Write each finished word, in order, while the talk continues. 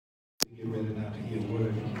Get ready now to hear a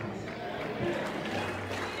word.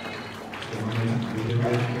 So I'm going to get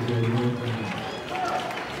ready to hear a word.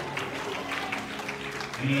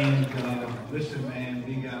 And listen, man,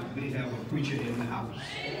 we have a preacher in the house.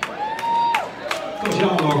 Because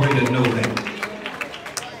y'all already know that.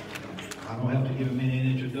 I don't have to give him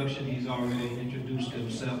any introduction. He's already introduced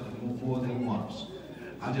himself more than once.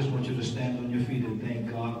 I just want you to stand on your feet and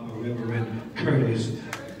thank God for Reverend Curtis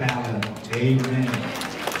Ballard. Amen.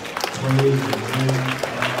 Praise the Lord.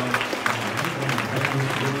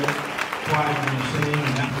 Quiet and sing,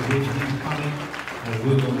 and after which he's coming, and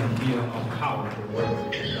we're going to hear a powerful word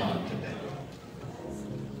from God today.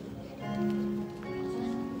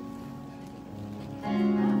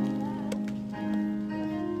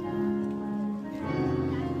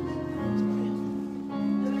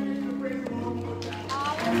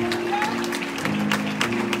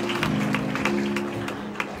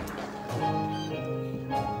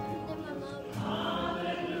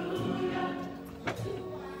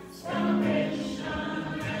 Salvation.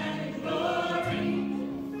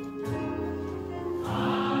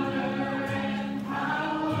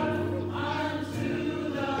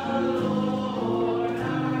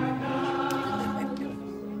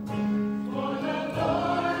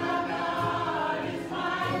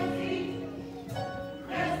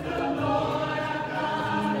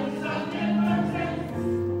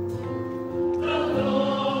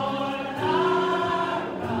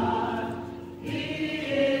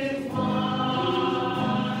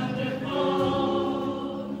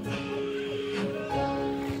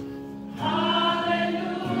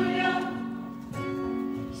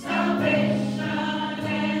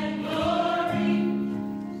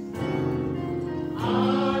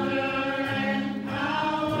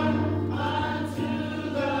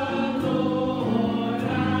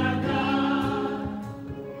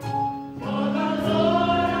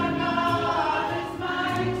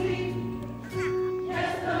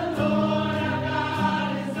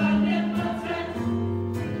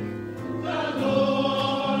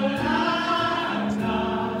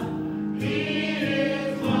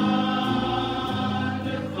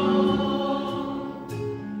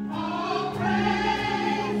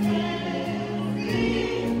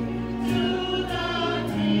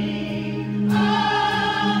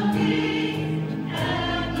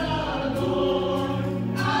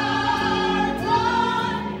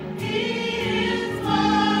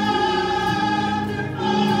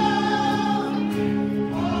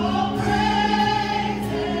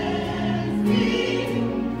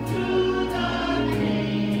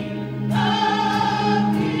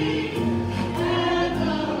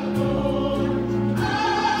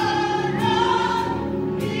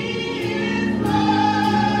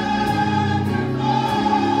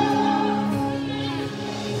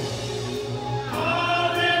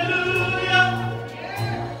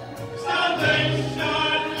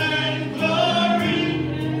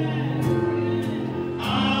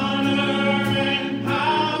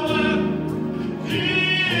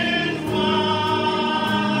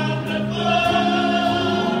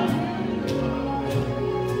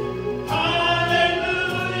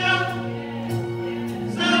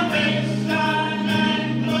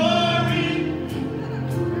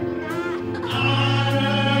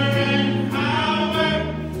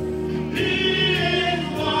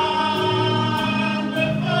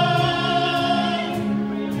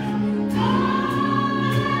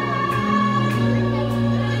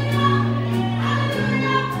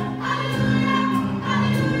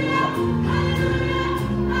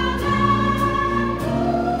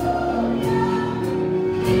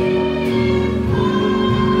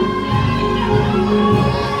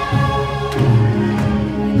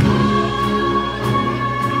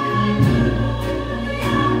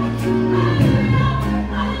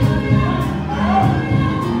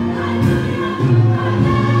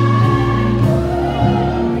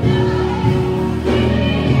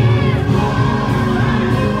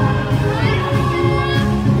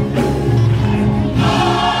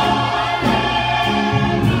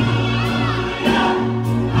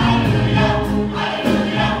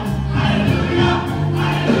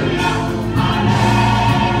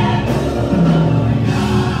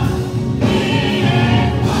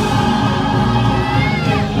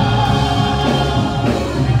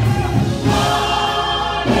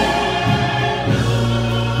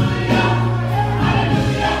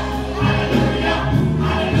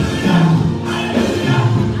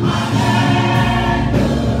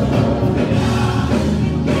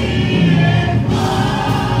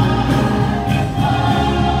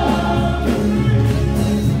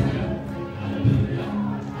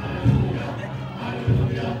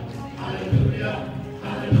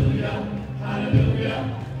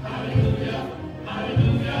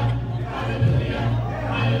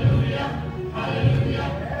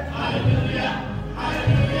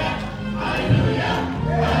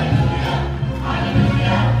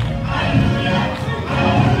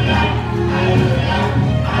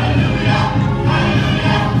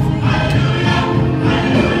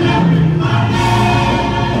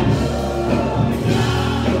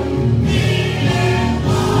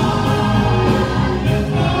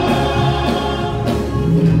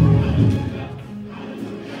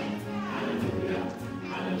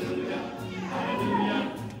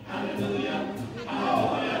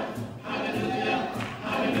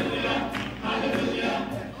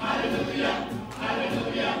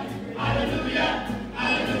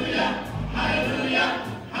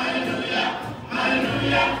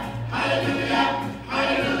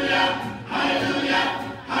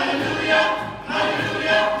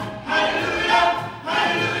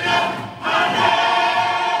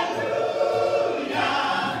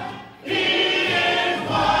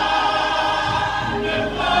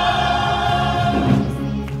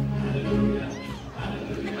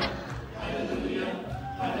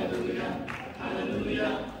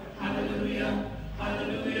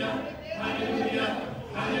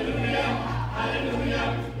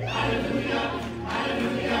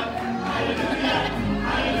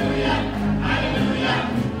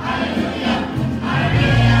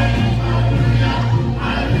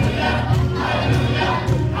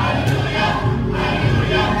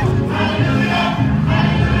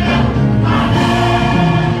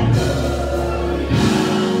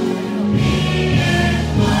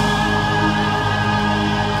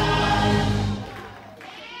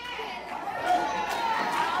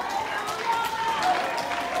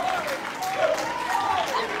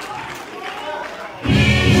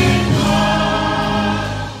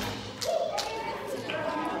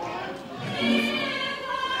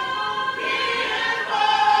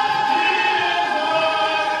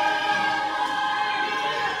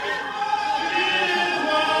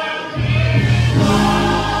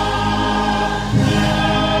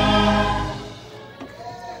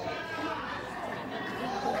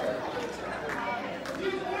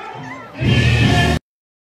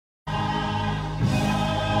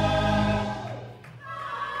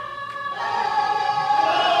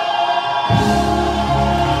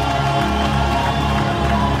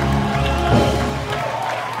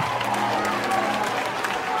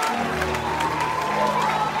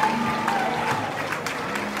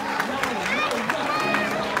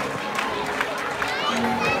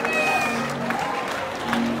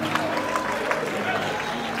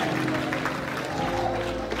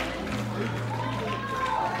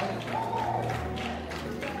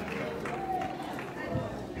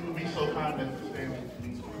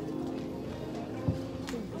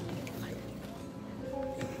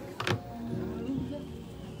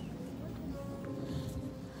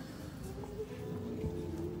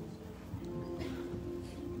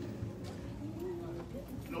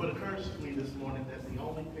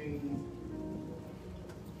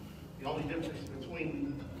 The only difference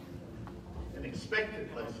between an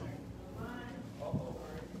expected blessing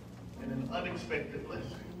and an unexpected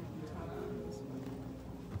blessing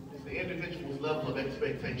is the individual's level of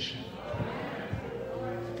expectation.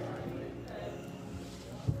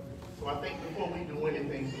 So I think before we do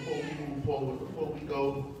anything, before we move forward, before we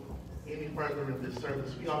go any further in this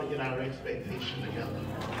service, we ought to get our expectation together.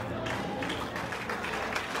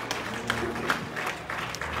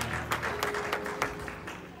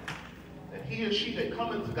 That he or she that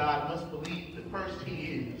cometh to God must believe that first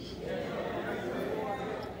he is.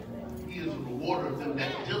 He is a rewarder of them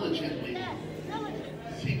that diligently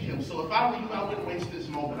seek him. So if I were you, I wouldn't waste this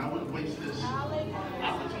moment. I wouldn't waste this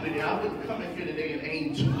opportunity. I wouldn't come in here today and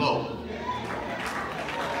aim too low.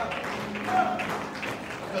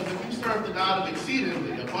 Because if you serve the God of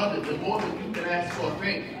exceedingly abundantly, more than you can ask or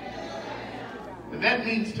think, then that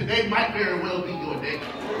means today might very well be your day.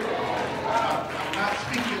 I'm not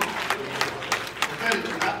speaking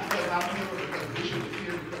prophetically, not because I'm here, because Bishop is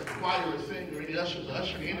here, because the choir is singing, or any ushers are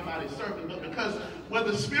ushering, anybody serving, but because where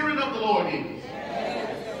the Spirit of the Lord is,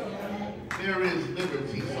 there is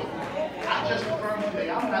liberty. So I just affirm today,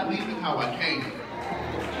 I'm not leaving how I came.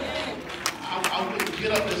 I wouldn't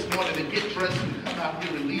get up this morning and get dressed and come out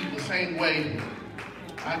here and leave the same way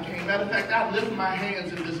I came. Matter of fact, I lift my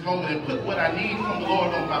hands in this moment and put what I need from the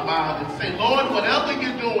Lord on my mind and say, Lord, whatever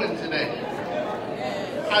you're doing today,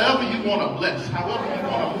 however you want to bless, however you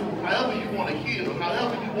want to move, however you want to heal,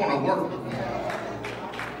 however you want to work,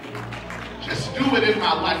 just do it in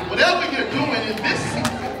my life. Whatever you're doing in this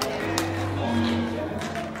season,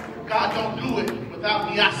 God, don't do it without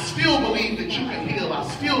me. I still believe that you can heal. I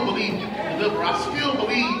still believe you can deliver. I still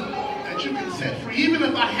believe that you can set free. Even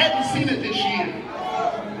if I hadn't seen it this year,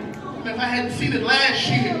 even if I hadn't seen it last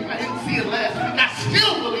year, if I didn't see it last week, I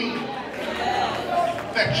still believe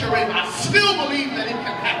that you're able. I still believe that it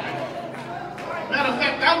can happen. Matter of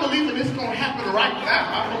fact, I'm believing it's going to happen right now.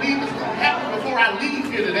 I believe it's going to happen before I leave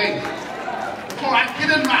here today. Before I get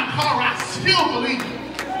in my car, I still believe it.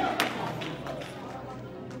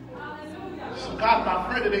 God,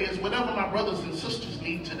 my prayer today is whatever my brothers and sisters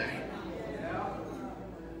need today,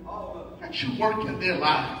 that you work in their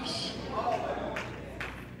lives.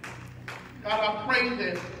 God, I pray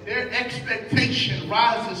that their expectation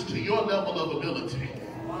rises to your level of ability.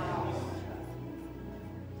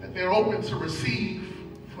 That they're open to receive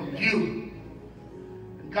from you.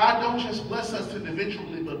 And God, don't just bless us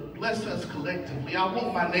individually, but bless us collectively. I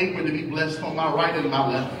want my neighbor to be blessed on my right and my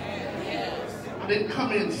left. I didn't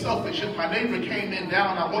come in selfish. If my neighbor came in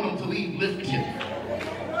down, I want them to leave lifted.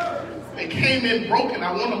 They came in broken,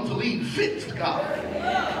 I want them to leave fixed, God.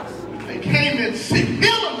 They came in sick,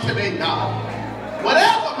 heal them today, God.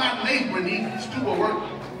 Whatever my neighbor needs, do a work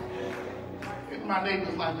in my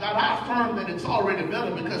neighbor's life. God, I affirm that it's already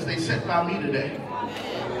better because they sat by me today.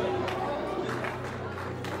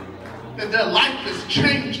 That their life is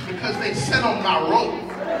changed because they sat on my road.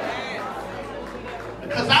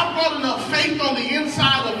 Because I brought enough faith on the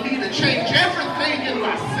inside of me to change everything in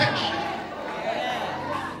my section.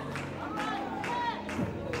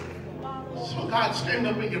 So God, stand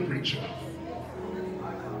up in your preacher.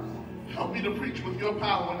 Help me to preach with your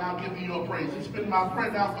power and I'll give you your praise. It's been my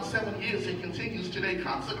prayer now for 7 years. It continues today.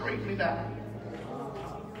 Consecrate me now.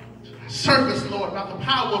 Service, Lord, by the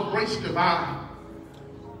power of grace divine.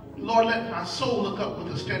 Lord, let my soul look up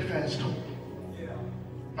with a steadfast hope.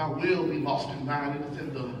 My will be lost in thine. It is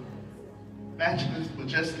in the matchless,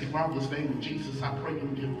 majestic, marvelous name of Jesus I pray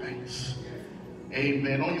and give thanks.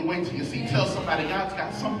 Amen. On your way to your seat, tell somebody God's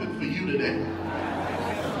got something for you today.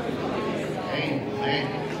 Amen.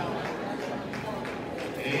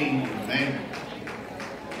 Amen.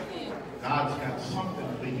 God's got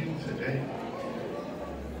something for you today.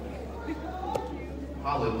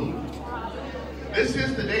 Hallelujah. This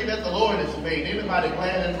is the day that the Lord has made. Anybody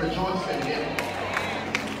glad and rejoicing in it?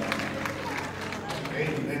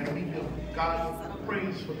 Amen. We give God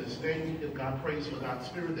praise for this day. We give God praise for God's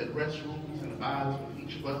Spirit that rests, rules, and abides with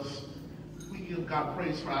each of us. We give God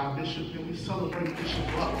praise for our bishop, and we celebrate Bishop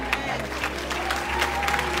Buck.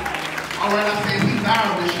 All right, I say he's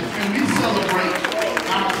our bishop, and we celebrate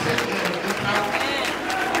our set man of this house.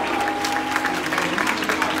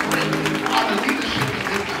 And our leadership in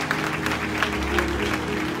this house.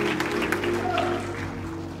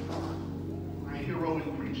 My hero in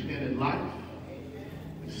preaching and in life.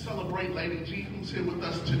 Celebrate Lady G, who's here with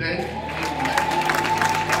us today.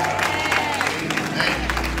 Amen.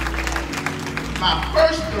 My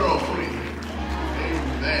first girlfriend.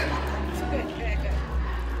 Amen.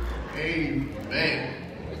 Amen.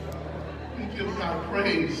 We give God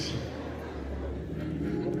praise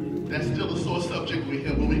That's still a sore subject with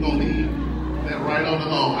him, but we're going to leave that right on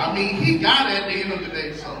alone. I mean, he got it at the end of the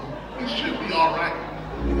day, so he should be all right.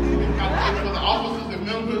 God praise for the officers and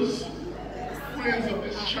members, friends of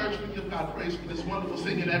this church. We give God praise for this wonderful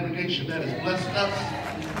singing aggregation that has blessed us.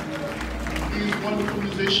 These wonderful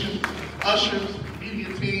musicians, ushers, media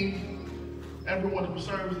team, everyone who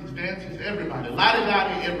serves these dances, everybody,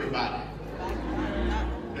 lottie-dottie, everybody.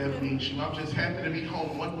 That means you. I'm just happy to be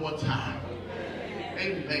home one more time.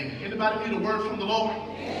 Amen. Anybody need a word from the Lord?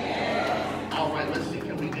 All right, let's see.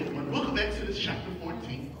 Can we get one? Book of Exodus chapter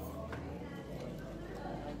 14.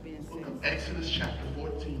 Book of Exodus chapter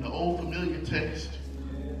 14, the old familiar text.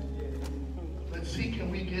 Let's see, can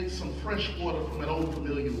we get some fresh water from an old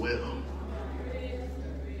familiar well?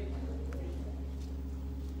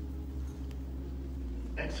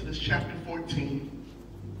 Exodus chapter 14.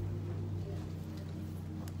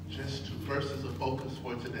 Just 2 verses of focus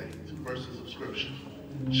for today. 2 verses of scripture.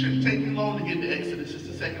 Shouldn't take you long to get to Exodus. It's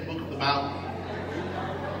the second book of the Bible.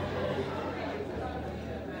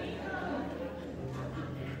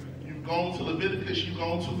 You've gone to Leviticus, you've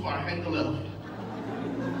gone too far. Hang a left.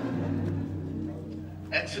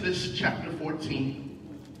 Exodus chapter 14.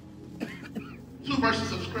 2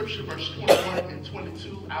 verses of scripture, verse 21 and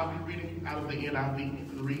 22. I'll be reading out of the NIV. You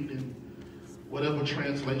can read in whatever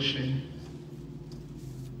translation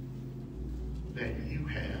that you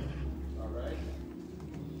have. All right.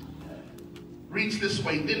 Reads this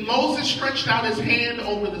way. Then Moses stretched out his hand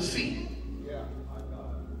over the sea. Yeah,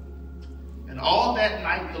 and all that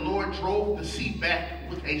night the Lord drove the sea back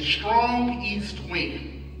with a strong east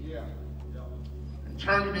wind. Yeah. And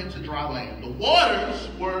turned it into dry land. The waters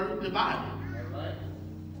were divided. All right.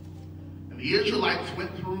 And the Israelites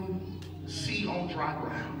went through the sea on dry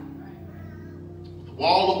ground. The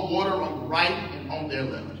wall of water on the right and on their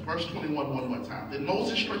left. Verse 21 one more time. Then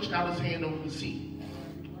Moses stretched out his hand over the sea.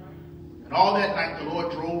 And all that night the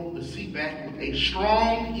Lord drove the sea back with a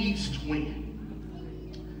strong east wind.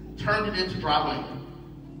 Turned it into dry land.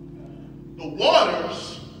 The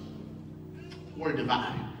waters were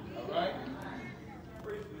divided. All right.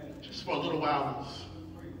 Just for a little while,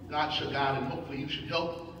 God should guide and hopefully you should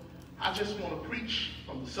help. I just want to preach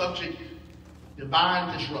from the subject,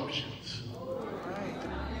 divine disruptions.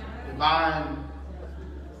 Divine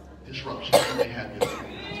disruption. They have this.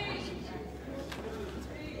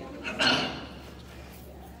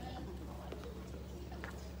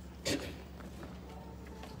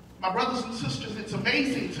 My brothers and sisters, it's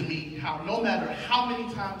amazing to me how no matter how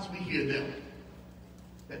many times we hear them,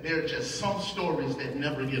 that there are just some stories that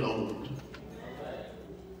never get old.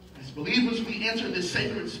 As believers, we enter this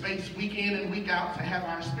sacred space week in and week out to have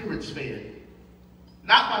our spirits fed.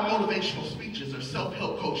 Not by motivational speeches or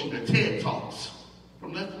self-help coaching or TED Talks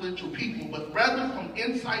from influential people, but rather from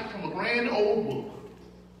insight from a grand old book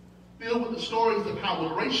filled with the stories of how a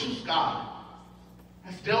gracious God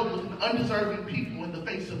has dealt with an undeserving people in the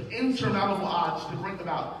face of insurmountable odds to bring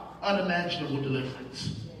about unimaginable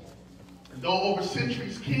deliverance. And though over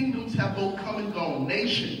centuries kingdoms have both come and gone,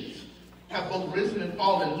 nations have both risen and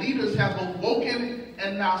fallen, leaders have both woken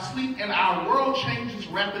and now sleep, and our world changes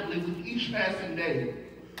rapidly with each passing day,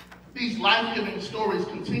 these life-giving stories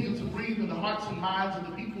continue to breathe in the hearts and minds of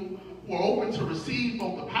the people who are open to receive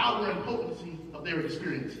both the power and potency of their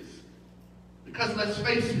experiences. Because let's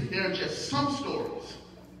face it, there are just some stories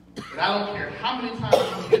that I don't care how many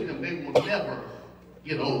times you hear them, they will never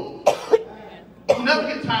get old. You'll never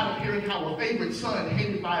get tired of hearing how a favorite son,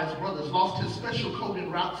 hated by his brothers, lost his special coat en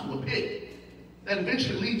route to a pit that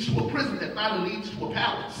eventually leads to a prison that finally leads to a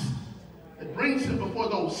palace that brings him before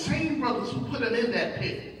those same brothers who put him in that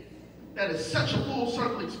pit. That is such a full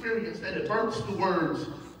circle experience that it births the words,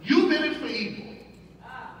 you meant it for evil,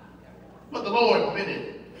 but the Lord meant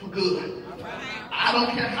it for good. I don't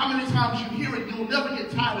care how many times you hear it, you'll never get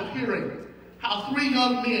tired of hearing how 3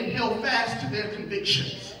 young men held fast to their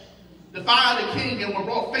convictions, defied a king, and were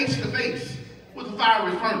brought face to face with a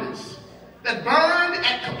fiery furnace that burned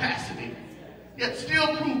at capacity, yet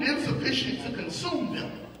still proved insufficient to consume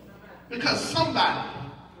them because somebody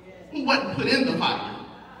who wasn't put in the fire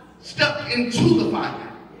stepped into the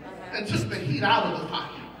fire and took the heat out of the fire,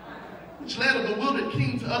 which led a bewildered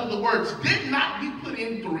king to utter the words, did not he put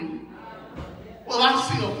in 3? Well, I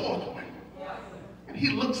see a 4th one. And he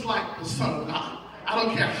looks like the Son of God. I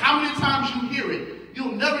don't care how many times you hear it,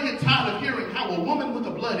 you'll never get tired of hearing how a woman with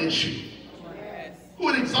a blood issue, who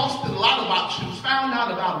had exhausted a lot of options, found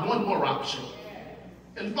out about one more option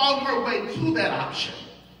and fought her way to that option.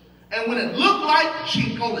 And when it looked like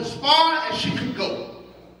she'd gone as far as she could go,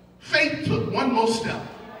 faith took one more step,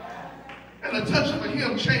 and a touch of a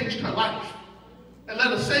hymn changed her life and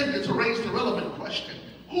led a Savior to raise the relevant question,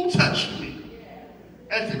 who touched me?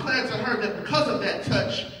 And declared to her that because of that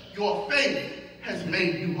touch, your faith has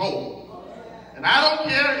made you whole. And I don't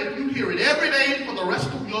care if you hear it every day for the rest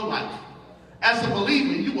of your life. As a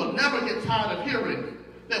believer, you will never get tired of hearing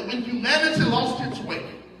that when humanity lost its way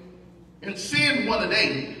and sin won a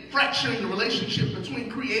day, fracturing the relationship between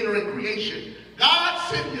creator and creation,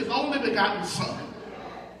 God sent his only begotten son.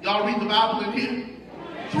 Y'all read the Bible in here?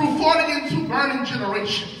 Through 42 burning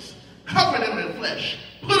generations, covered him in flesh,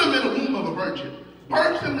 put him in the womb of a virgin,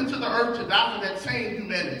 birthed him into the earth to die for that same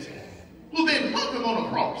humanity, who then put him on a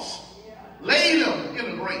cross, laid him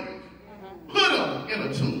in a grave, put him in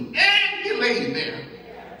a tomb, and he laid there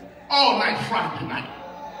all night Friday night.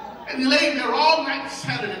 And he laid there all night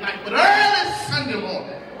Saturday night, but early Sunday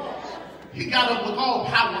morning, he got up with all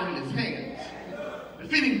power in his hands,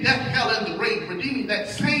 defeating death, hell, and the grave, redeeming that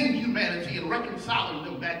same humanity and reconciling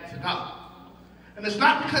them back to God. And it's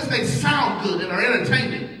not because they sound good and are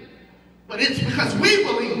entertaining, but it's because we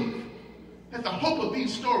believe that the hope of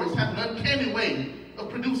these stories have an uncanny way of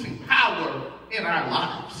producing power in our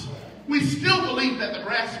lives. We still believe that the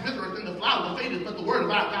grass withereth and the flower fadeth, but the word of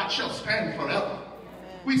our God shall stand forever.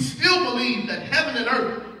 We still believe that heaven and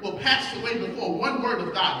earth will pass away before one word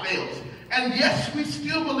of God fails. And yes, we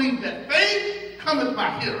still believe that faith cometh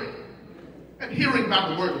by hearing, and hearing by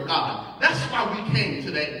the word of God. That's why we came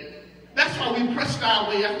today. That's why we pressed our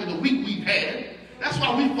way after the week we've had. That's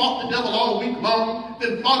why we fought the devil all week long,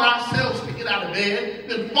 then fought ourselves to get out of bed,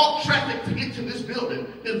 then fought traffic to get to this building,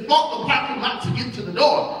 then fought the parking lot to get to the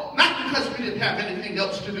door. Not because we didn't have anything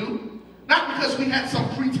else to do, not because we had some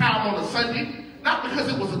free time on a Sunday, not because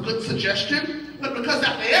it was a good suggestion, but because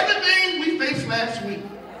after everything we faced last week,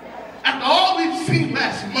 after all we've seen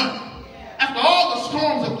last month, after all the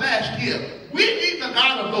storms of last year, we need the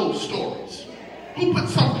God of those stories, who put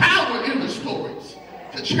some power in the stories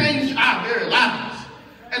to change our very lives.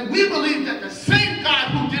 And we believe that the same God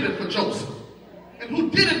who did it for Joseph, and who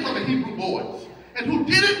did it for the Hebrew boys, and who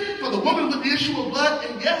did it for the woman with the issue of blood,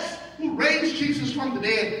 and yes, who raised Jesus from the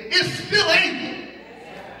dead, is still able.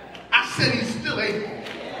 I said he's still able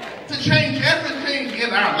to change everything in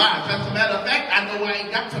our lives. As a matter of fact, I know I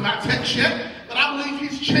ain't got to my text yet, but I believe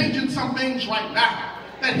he's changing some things right now.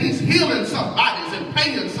 That he's healing some bodies and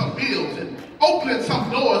paying some bills and opening some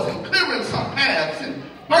doors and clearing some paths and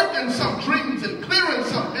birthing some dreams and clearing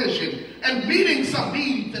some vision and meeting some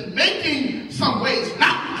needs and making some ways,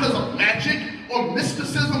 not because of magic or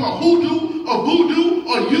mysticism or hoodoo or voodoo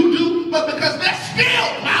or you do, but because there's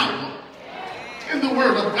still power in the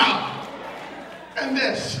word of God. And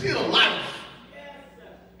there's still life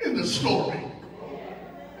in the story.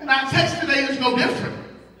 And our text today is no different.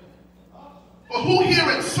 But who here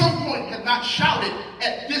at some point had not shouted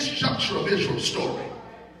at this juncture of Israel's story?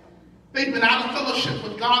 They've been out of fellowship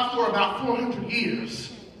with God for about 400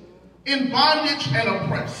 years, in bondage and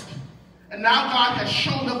oppressed. And now God has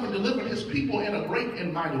shown up and delivered his people in a great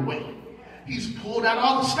and mighty way. He's pulled out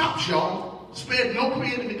all the stops, y'all, spared no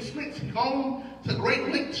creative expense. He's gone to great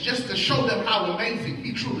lengths just to show them how amazing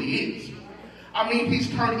he truly is. I mean, he's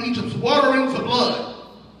turned Egypt's water into blood,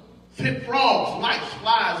 sent frogs, lice,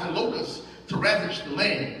 flies, and locusts to ravage the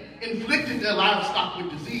land, inflicted their livestock with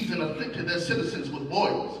disease, and afflicted their citizens with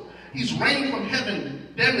boils. He's rained from heaven,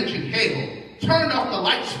 damaging hail, turned off the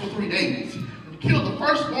lights for 3 days, and killed the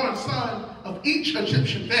firstborn son of each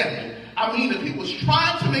Egyptian family. I mean, if he was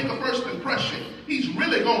trying to make a first impression, he's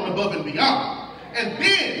really gone above and beyond. And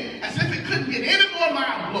then, as if it couldn't get any more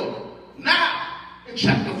mind-blowing, now, in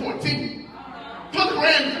chapter 14, for the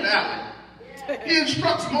grand finale, he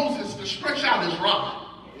instructs Moses to stretch out his rod.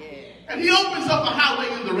 And he opens up a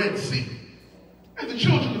highway in the Red Sea. And the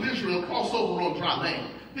children of Israel cross over on dry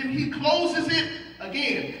land. Then he closes it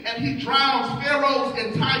again, and he drowns Pharaoh's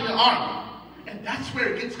entire army. And that's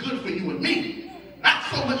where it gets good for you and me. Not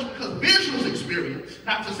so much because of Israel's experience,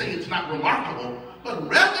 not to say it's not remarkable, but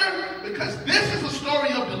rather because this is a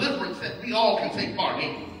story of deliverance that we all can take part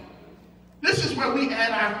in. This is where we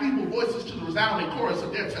add our feeble voices to the resounding chorus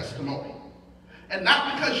of their testimony. And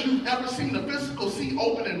not because you've ever seen the physical sea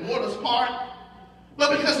open and waters part,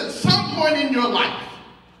 but because at some point in your life,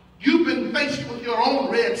 you've been faced with your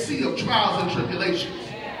own Red Sea of trials and tribulations,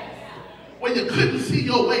 where you couldn't see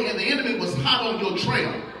your way and the enemy was hot on your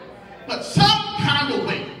trail. But some kind of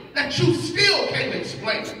way that you still can't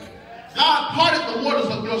explain, God parted the waters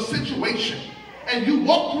of your situation, and you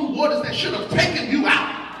walked through waters that should have taken you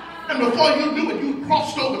out. And before you knew it, you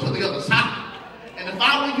crossed over to the other side. And if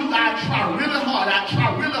I were you, I'd try really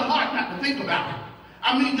hard not to think about it.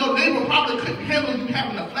 I mean, your neighbor probably couldn't handle you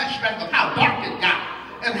having a flashback of how dark it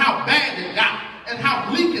got, and how bad it got, and how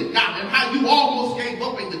bleak it got, and how you almost gave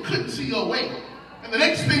up and you couldn't see your way. And And the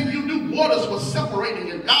next thing you knew, waters were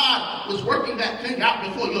separating and God was working that thing out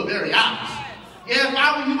before your very eyes. Yeah, if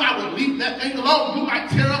I were you, I would leave that thing alone. You might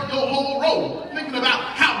tear up your whole road thinking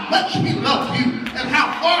about how much he loved you and how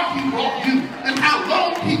far he brought you and how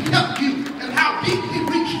long he kept you and how deep he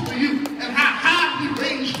reached for you and how high he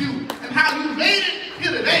raised you and how you made it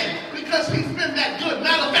here today because he's been that good.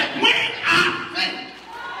 Matter of fact, when I think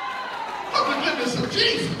of the goodness of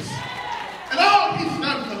Jesus and all he's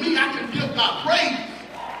done for me, I can give God praise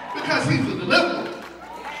because he's a deliverer.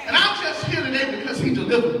 And I'm just here today because he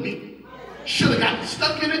delivered me. Should have gotten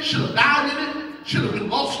stuck in it, should have died in it, should have been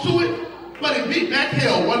lost to it, but he beat back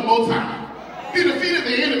hell one more time. He defeated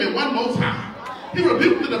the enemy one more time. He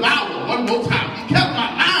rebuked the devourer one more time. He kept my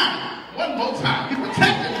mind one more time. He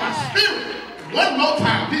protected my spirit one more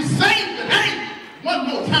time. He saved the day one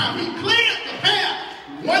more time. He cleared the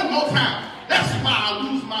path one more time. That's why I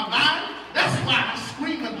lose my mind. That's why I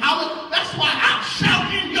scream and holler. That's why I shout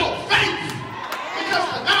in your face. Because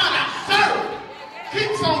the God I serve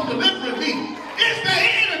keeps on delivering me. Is there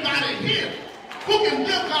anybody here who can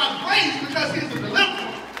give God praise because he's a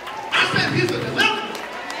deliverer? I said he's a deliverer.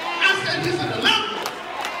 I said he's a deliverer.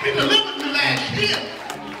 He delivered me last year.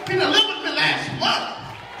 He delivered me last month.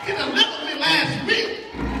 He delivered me last week.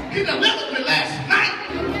 He delivered me last night.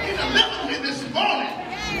 He delivered me this morning.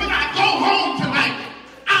 When I go home tonight,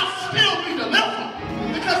 I'll still be delivered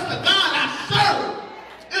because the God I serve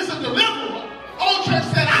is a deliverer. Old church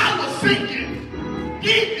said I was sinking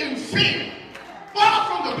deep in sin, far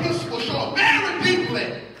from the peaceful shore, very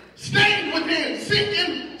deeply, staying within,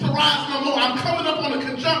 sinking to rise no more. I'm coming up on a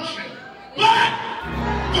conjunction. But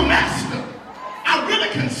the master, I really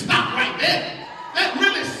can stop right there. That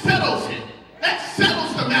really settles it. That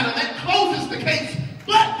settles the matter. That closes the case.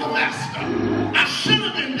 But the master, I should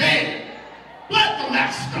have been dead. But the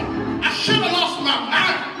master, I should have lost my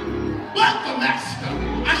mind. But the master,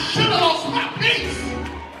 I should have lost my peace.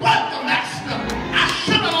 But the master, I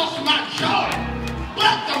should have lost my joy.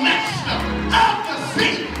 But the master of the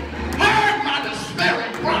sea heard my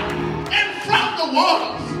despairing cry, and from the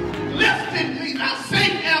waters lifted me. Now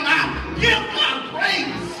safe am I. Give God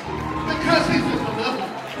praise because he's a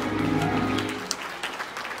deliverer.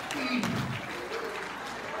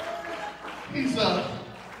 He's a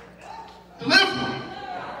deliverer.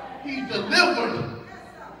 He delivered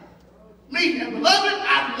me. And beloved,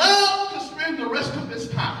 I'd love to spend the rest of this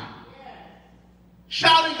time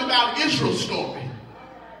shouting about Israel's story.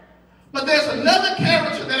 But there's another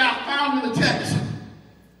character that I found in the text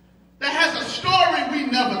that has a story we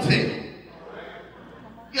never tell.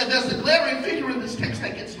 Yeah, there's a glaring figure in this text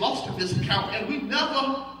that gets lost in this account, and we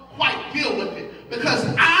never quite deal with it because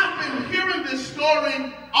I've been hearing this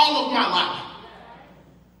story all of my life.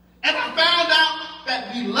 And I found out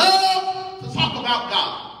that we love to talk about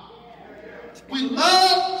God. We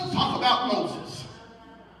love to talk about Moses.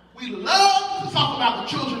 We love to talk about the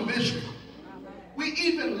children of Israel. We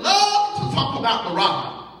even love to talk about the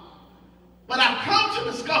rod. But I've come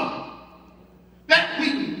to discover that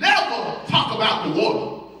we never talk about the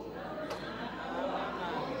water.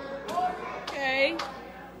 Okay.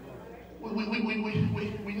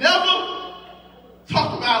 We never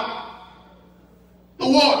talk about the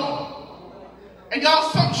water. And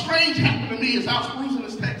y'all, something strange happened to me as I was perusing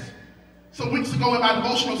this text some weeks ago in my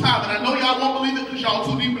devotional time. And I know y'all won't believe it because y'all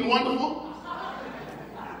too deep and wonderful.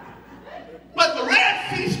 But the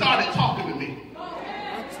Red Sea started talking to me.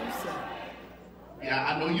 Yeah,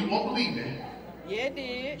 I know you won't believe that. Yeah, it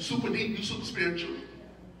did. You super deep, you super spiritual.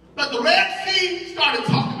 But the Red Sea started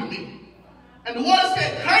talking to me. And the water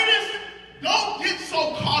said, Curtis, don't get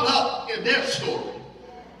so caught up in their story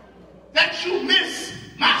that you miss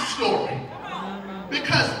my story.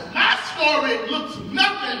 Because my story looks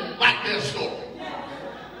nothing like their story.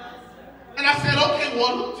 And I said, okay,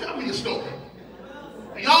 water, tell me your story.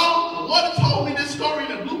 And y'all, the water told me this story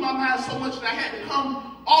that blew my mind so much that I had to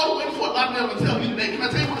come all the way to Fort Lauderdale and tell you today. Can I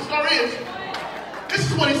tell you what the story is?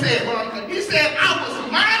 This is what he said, Veronica. He said, I was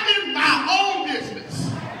minding my own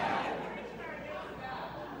business.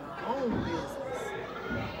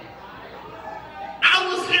 I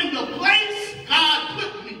was in the place God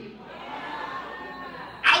put me.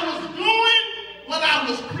 I was doing what I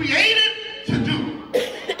was created to do.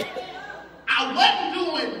 I wasn't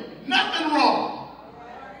doing nothing wrong.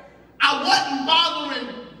 I wasn't bothering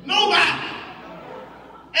nobody.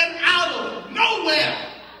 And out of nowhere,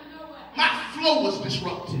 my flow was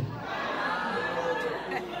disrupted.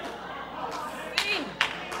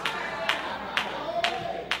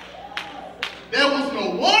 There was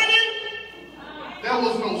no warning. There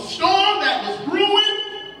was no storm that was brewing.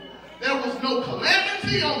 There was no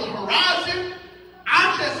calamity on the horizon.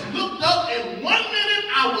 I just looked up and 1 minute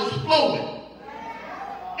flowing.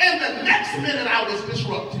 And the next minute I was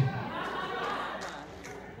disrupted.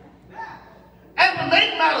 And to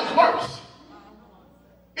make matters worse,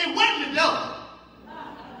 it wasn't the devil.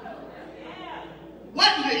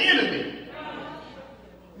 Wasn't the enemy.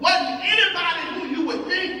 Wasn't anybody who you would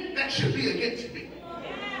think that should be against me.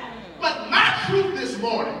 But my truth this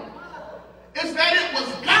morning is that it was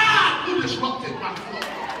God who disrupted my flow.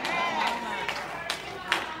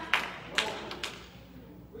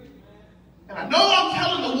 And I know I'm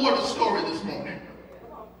telling the water story this morning.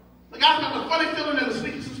 Like I've got a funny feeling and a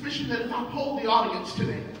sneaky suspicion that if I poll the audience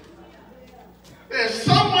today, there's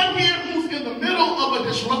someone here who's in the middle of a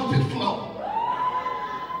disrupted flow.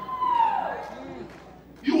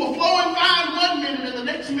 You were flowing fine one minute, and the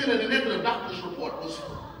next minute, and then the doctor's report was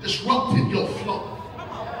disrupted your flow.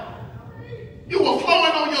 You were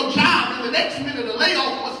flowing on your job, and the next minute, the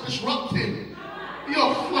layoff was disrupting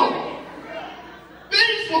your flow.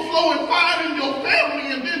 Things were flowing fine in your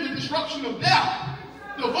family, and then the disruption of death,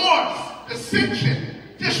 divorce, dissension,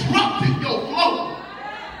 disrupted your flow.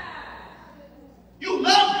 You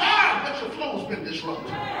love God, but your flow's been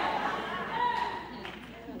disrupted.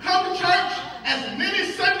 Come to church as many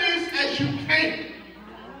Sundays as you can,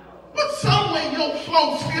 but some way your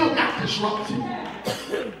flow still got disrupted.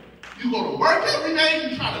 You go to work every day,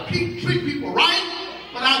 you try to treat people right,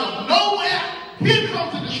 but out of nowhere, here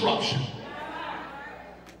comes a disruption.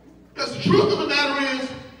 Because the truth of the matter is,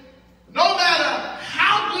 no matter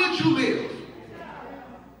how good you live,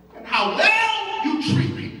 and how well you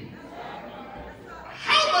treat people,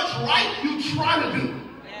 how much right you try to do,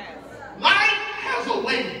 life has a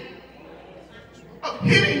way of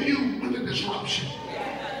hitting you with a disruption.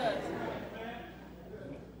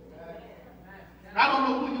 I don't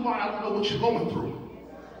know who you are, I don't know what you're going through.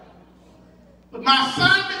 But my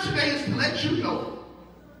assignment today is to let you know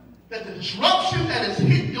that the disruption that has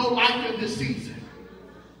hit your life in this season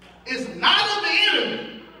is not of the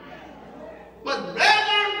enemy, but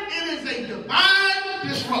rather it is a divine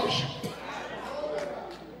disruption.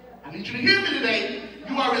 I need you to hear me today.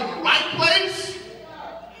 You are in the right place,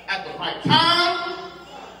 at the right time,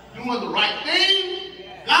 doing the right thing.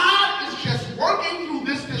 God is just working through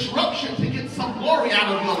this disruption to get some glory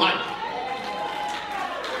out of your life.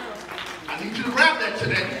 I need you to grab that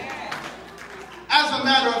today. As a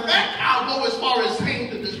matter of fact, I'll go as far as saying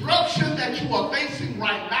the disruption that you are facing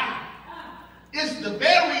right now is the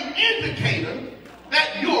very indicator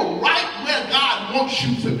that you're right where God wants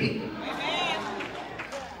you to be.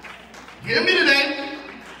 Hear me today.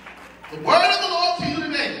 The word of the Lord to you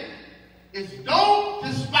today is don't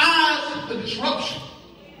despise the disruption,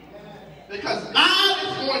 because God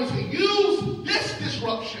is going to use this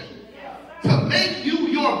disruption to make you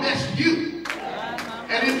your best you.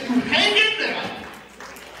 And if you hang in there,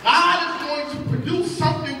 God is going to produce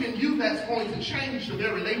something in you that's going to change the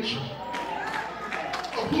very nature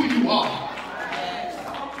of who you are.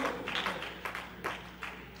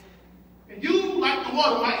 And you, like the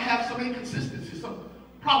water, might have some inconsistencies, some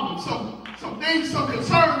problems, some things, some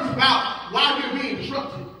concerns about why you're being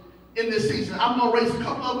disrupted in this season. I'm going to raise a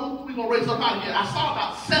couple of them. We're going to raise up out of here. I saw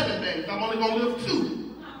about 7 things. I'm only going to live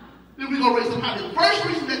 2. Then we're going to raise up out of here. The first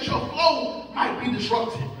reason that your flow might be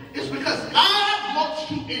disrupted is because God wants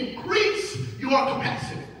to increase your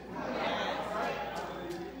capacity.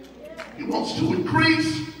 He wants to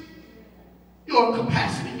increase your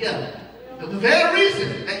capacity. Yeah. The very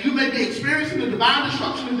reason that you may be experiencing the divine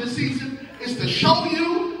disruption in this season is to show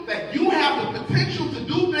you that you have the potential to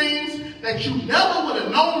do things that you never would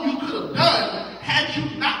have known you could have done had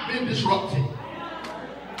you not been disrupted.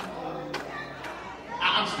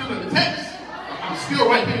 I'm still in the text. I'm still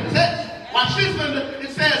right here in the text. Watch this, Linda. It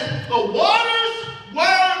says, the waters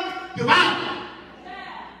were divided.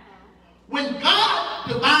 When God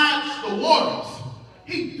divides the waters,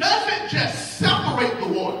 he doesn't just separate the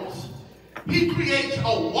waters. He creates a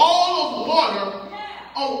wall of water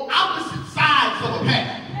on opposite sides of a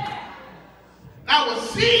path. Now, a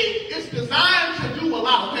sea is designed to do a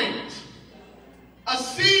lot of things. A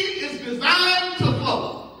sea is designed to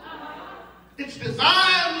flow. It's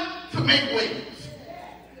designed to make waves.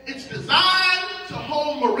 It's designed to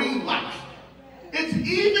hold marine life. It's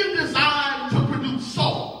even designed to produce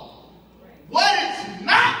salt. What it's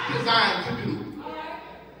not designed to do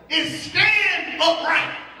is stand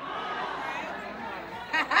upright.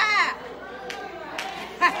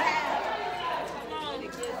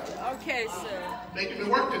 Okay, sir. Making me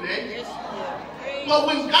work today. Yes, but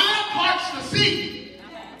when God parts the sea,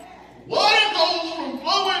 water goes from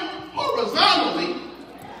flowing horizontally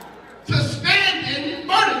to standing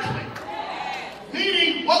vertically.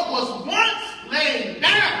 Meaning what was once laying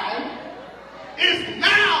down is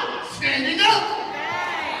now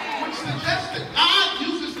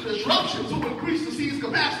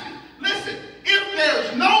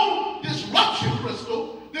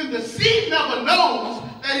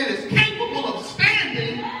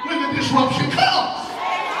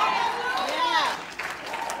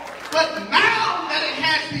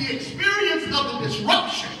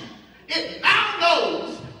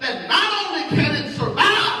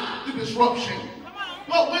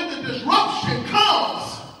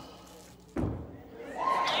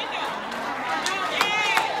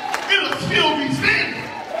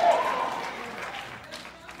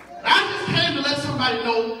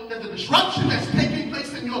disruption that's taking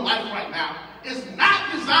place in your life right now is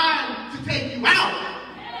not designed to take you out.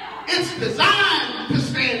 It's designed to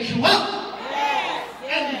stand you up.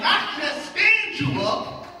 And not just stand you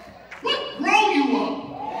up, but grow you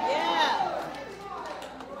up.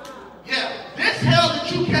 Yeah, this hell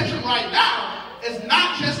that you're catching right now is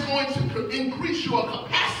not just going to increase your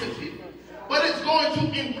capacity, but it's going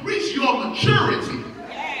to increase your maturity.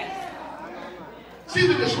 See,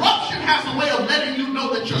 the disruption has a way of letting you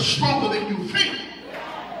know that you're stronger than you think.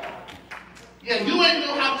 Yeah, you ain't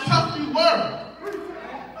know how tough you were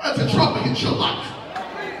until trouble hit your life.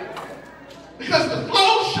 Because the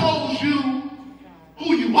flow shows you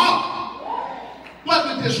who you are,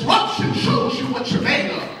 but the disruption shows you what you're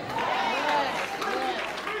made of.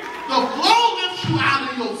 The flow lifts you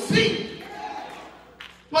out of your seat,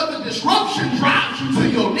 but the disruption drives you to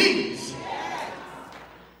your knees.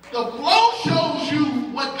 The flow shows you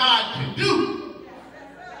what God can do,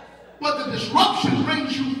 but the disruption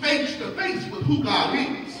brings you face to face with who God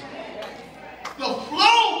is. The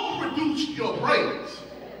flow produced your praise,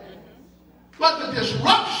 but the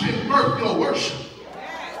disruption birthed your worship.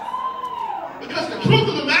 Because the truth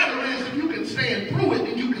of the matter is, if you can stand through it,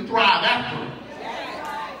 then you can thrive after it.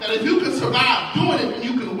 That if you can survive doing it, then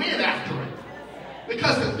you can win after it.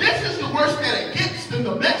 Because if this is the worst that it gets, then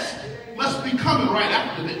the best must be coming right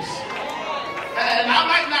after this. And I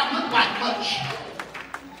might not look like much,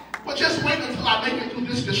 but just wait until I make it through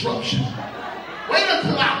this disruption. Wait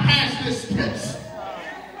until I pass this test.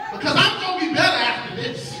 Because I'm going to be better after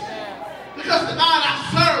this. Because the God I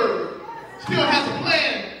serve still has a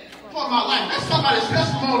plan for my life. That's somebody's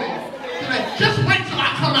testimony today. Just wait till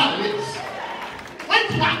I come out of this. Wait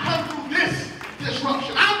till I come through this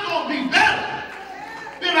disruption. I'm going to be better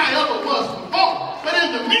than I ever was before. But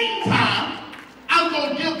in the meantime, I'm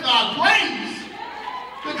going to give God praise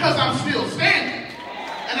because I'm still standing.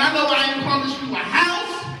 And I know I ain't promised you a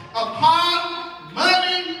house, a car,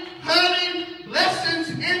 money, honey,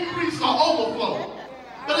 blessings, increase, or overflow.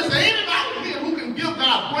 But is there anybody here who can give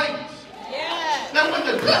God praise? That when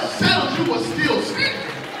the dust settles, you were still standing.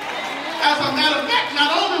 As a matter of fact,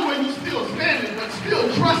 not only were you still standing, but still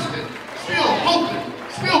trusting, still hoping,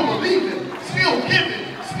 still believing, still giving,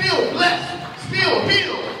 still blessed, still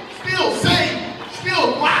healed, still saved,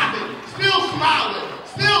 still thriving, still smiling,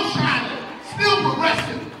 still shining, still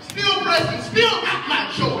progressing, still present, still got my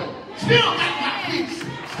joy, still got my peace,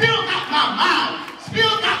 still got my mind,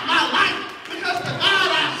 still got my life, because the God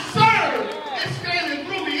I serve is standing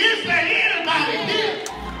through me. Is there anybody here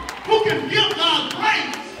who can give God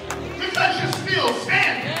praise because you're still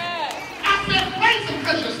standing? I said praise him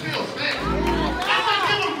because you're still standing. I said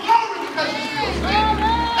give him glory because you're still standing.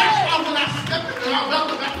 That's why when I step into our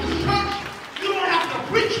Bethel Baptist Church, you don't have to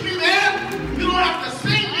preach me there. You don't have to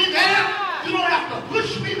sing me there. You don't have to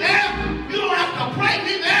push me there. You don't have to pray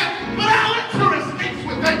me there. But I'll enter his gates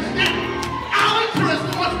with thanksgiving. I'll enter his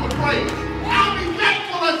courts with praise. I'll be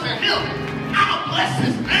thankful unto him. I'll bless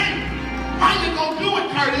his name. Why you gonna do it,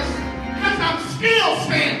 Curtis? Because I'm still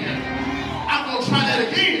standing. I'm gonna try that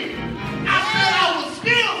again. I said I was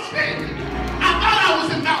still standing. I thought I was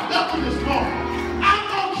in Mount Bethel this morning. I'm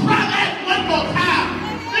gonna try that one more time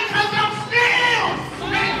because I'm still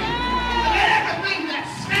standing. And everything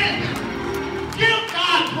that's standing, give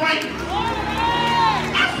God praise.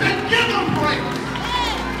 I said give him praise.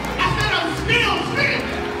 I said I'm still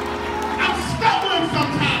standing. I'm stumbling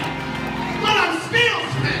sometimes, but I'm still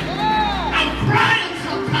standing. I'm crying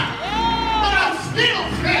sometimes, but I'm still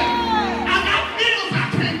standing. I got bills I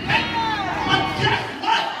can't pay, but guess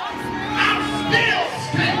what? I'm still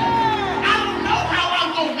standing. I don't know how I'm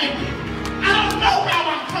going to make it. I don't know how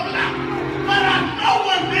I'm coming out, but I know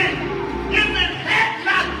one thing. If it had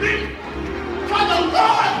not been for the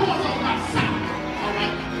Lord who was on my side. All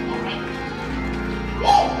right, all right.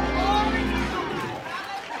 Woo!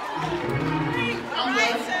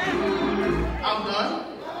 I'm done.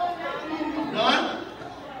 I'm done.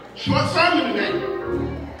 Short sermon today.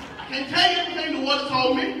 I can't tell you everything the Lord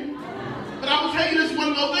told me, but I will tell you this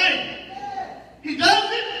one more thing. He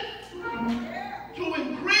does it to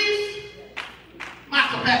increase my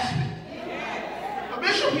capacity. But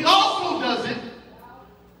Bishop, he also does it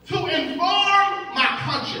to inform my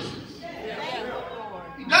consciousness.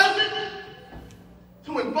 He does it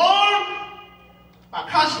to inform my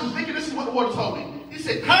consciousness. Thinking this is what the Lord told me. He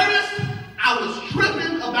said, Curtis, I was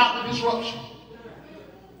tripping about the disruption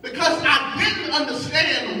because I didn't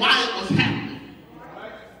understand why it was happening.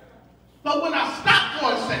 But when I stopped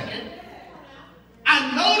for a second, I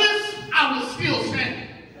noticed I was still standing.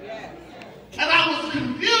 And I was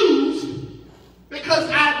confused because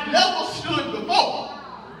I'd never stood before.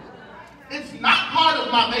 It's not part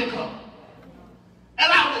of my makeup.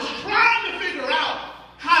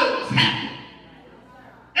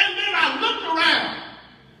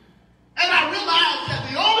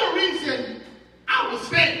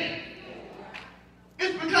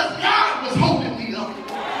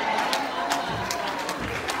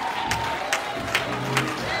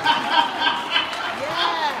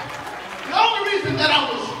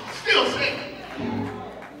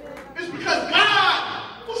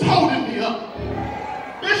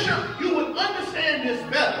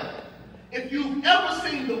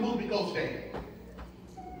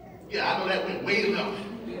 Yeah, I know that went way enough.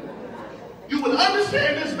 You will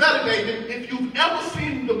understand this better, David, if you've ever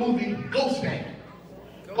seen the movie Ghost Dad.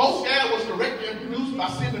 Ghost Dad was directed and produced by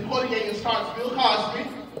Sidney Poitier and stars Bill Cosby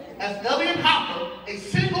as Elliot Hopper, a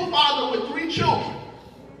single father with 3 children,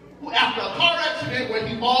 who after a car accident where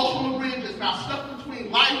he falls from a bridge is now stuck between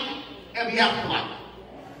life and the afterlife.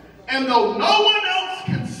 And though no one else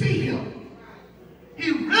can see him,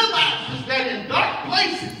 he realizes that in dark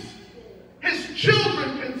places, his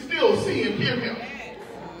children can still see and hear him.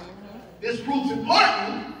 This proves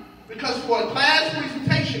important because for a class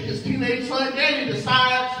presentation, his teenage son Danny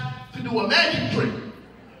decides to do a magic trick,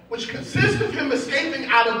 which consists of him escaping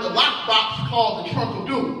out of the lockbox called the Trunk of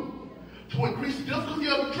Doom. To increase the difficulty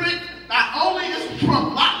of the trick, not only is the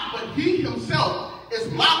trunk locked, but he himself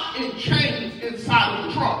is locked in chains inside of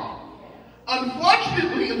the trunk.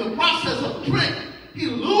 Unfortunately, in the process of the trick, he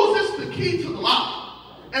loses the key to the lock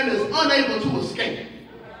and is unable to escape.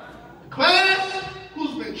 The class,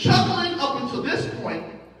 who's been chuckling up until this point,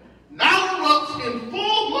 now erupts in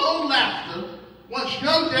full-blown laughter once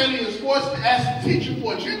young Danny is forced to ask the teacher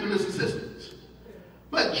for a genderless assistance.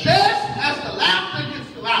 But just as the laughter gets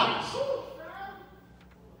the loudest,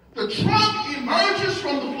 the trunk emerges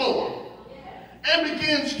from the floor and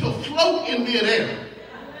begins to float in midair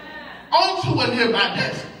onto a nearby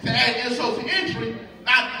desk. To add insult to injury,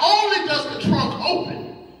 not only does the trunk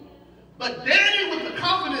open, but Danny, with a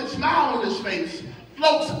confident smile on his face,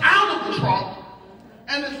 floats out of the trunk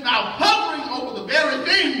and is now hovering over the very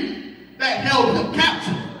thing that held him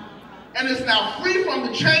captive, and is now free from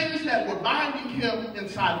the chains that were binding him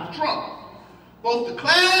inside the trunk. Both the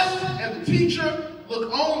class and the teacher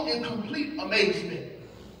look on in complete amazement.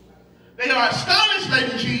 They are astonished,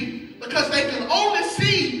 Lady G, because they can only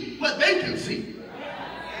see what they can see.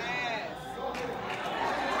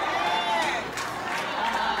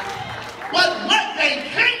 But what they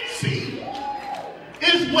can't see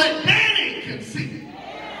is what Danny can see.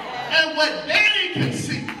 And what Danny can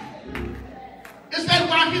see is that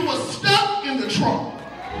while he was stuck in the trunk,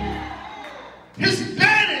 his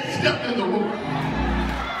daddy stepped in the room,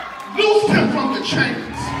 loosed him from the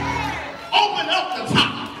chains, opened up the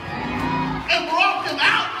top, and brought him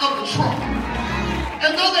out of the trunk.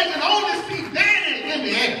 And though they can only see Danny in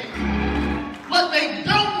the air, what they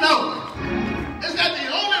don't know is that the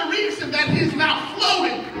only reason that he's now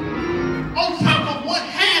floating on top of what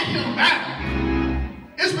had him bound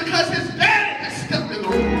is because his daddy has stepped in the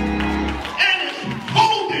room and is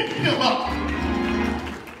holding him up.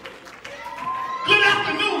 Good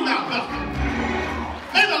afternoon now, Bethel.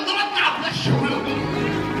 May the Lord God bless you real good.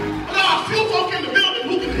 But there are a few folk in the building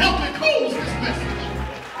who can help me close this message.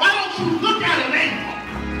 Why don't you look at a neighbor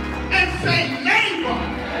and say, neighbor,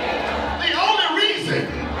 the only reason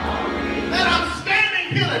that I'm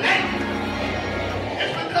standing here today is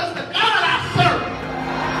because the God I serve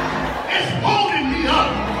is holding me up.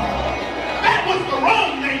 That was the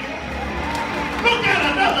wrong neighbor. Look at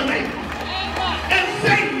another neighbor and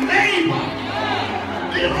say, neighbor,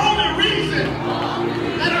 the only reason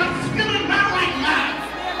that I'm still in my right mind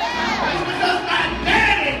is because my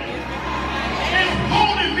daddy is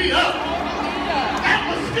holding me up. That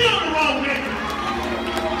was still the wrong neighbor.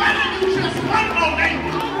 Why don't you just one more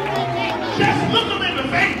neighbor? Just look them in the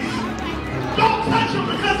face. Don't touch them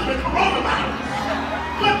because of the coronavirus.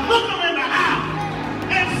 But look them in the eye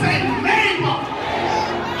and say, neighbor,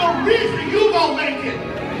 the reason you gonna make it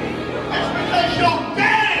is because your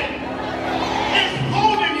daddy is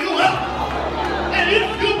holding you up. And if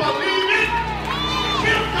you believe it,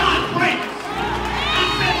 give God praise. I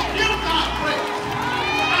said, give God praise.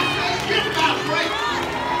 I said, give God praise.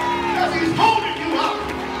 Because he's holding you up.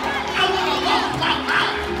 I would have lost my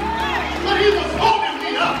mind, but he was holding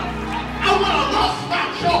me up. I would have lost my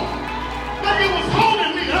joy, but he was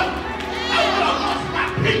holding me up. I would have lost my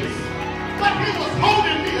peace, but he was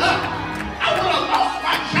holding me up. I would have lost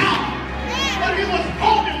my job, but he was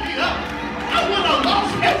holding me up. I would have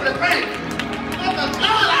lost everything, but the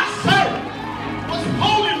God I serve was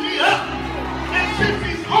holding me up. And since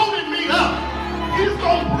he's holding me up, he's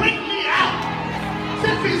going to bring me out.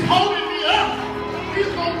 Since he's holding me up,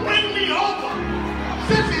 he's going to bring me over.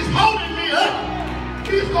 Since he's holding me up,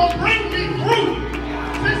 he's going to bring me through.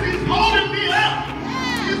 Since he's holding me up,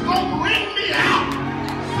 he's going to bring me out.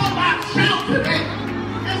 So my shout today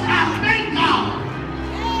is I thank God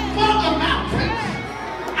for the mountains.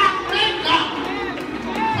 I thank God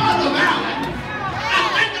for the valley. I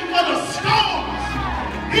thank him for the storms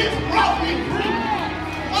he's brought me through.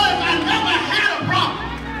 For if I never had a problem,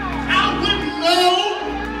 I wouldn't know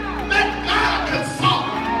that God could solve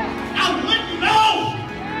it. I wouldn't know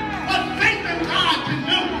what faith in God can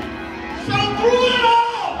do. So through it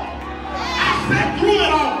all,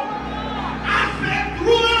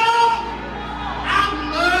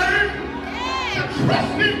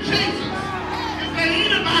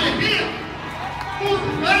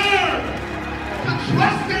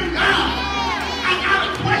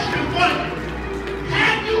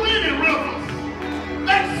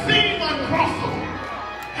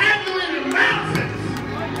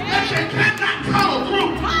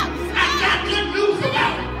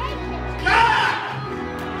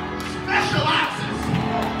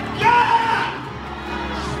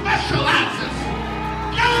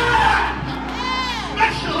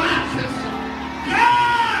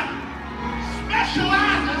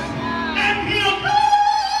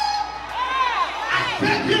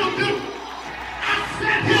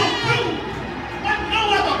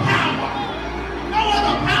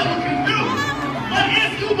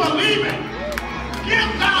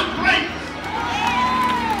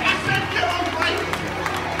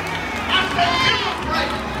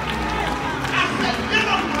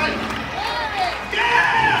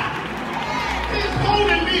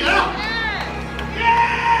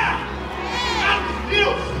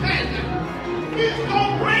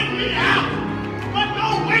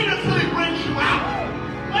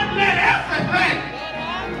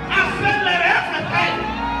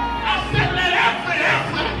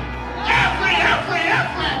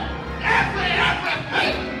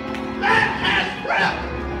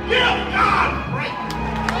 Give God praise.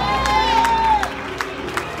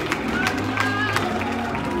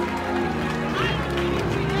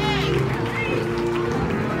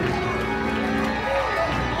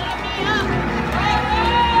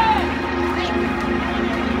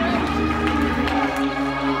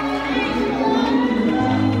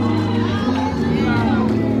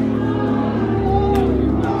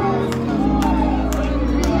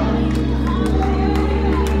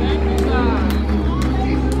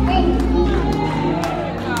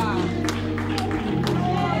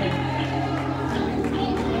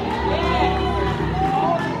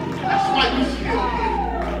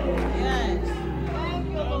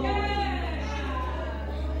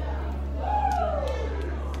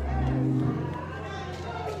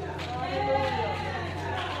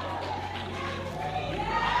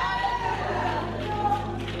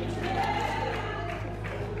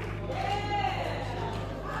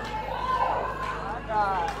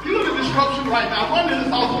 Right now, run to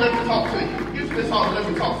this altar, let me talk to you. Get to this altar, let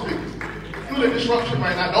me talk to you. Feel the disruption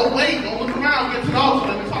right now. Don't wait, don't look around, get to the altar,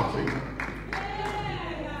 let me talk to you.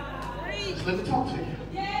 Just let me talk to you.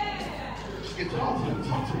 Just get to the altar, let me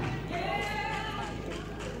talk to you.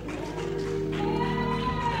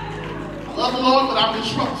 I love the Lord, but I'm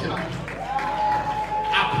disrupted. I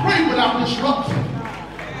pray, but I'm disrupted.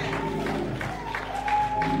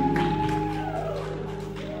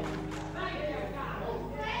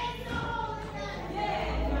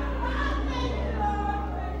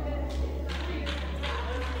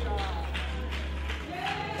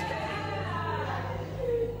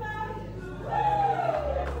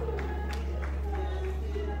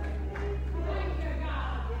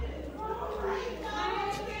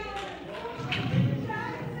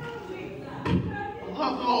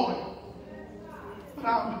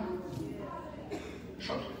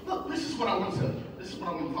 Look, this is what I want to tell you. This is what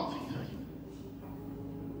I want to talk to you.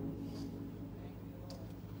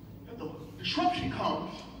 That the disruption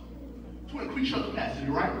comes to increase your capacity,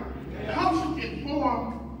 right? It comes to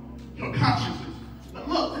inform your consciousness. But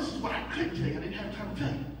look, this is what I couldn't tell you. I didn't have time to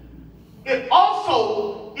tell you. It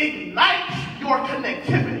also ignites your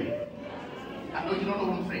connectivity. I know you don't know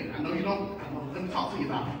what I'm saying. I know you don't. I know. Let me talk to you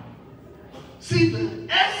about it. See, the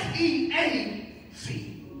S-E-A-C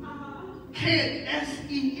can't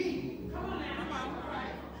S-E-E.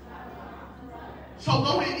 So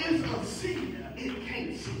though it is a seed, it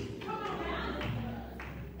can't see.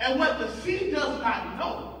 And what the seed does not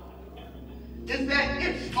know is that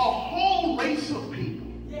it's a whole race of people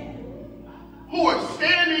who are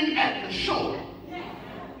standing at the shore,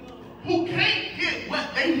 who can't get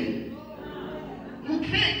what they need, who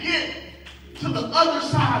can't get to the other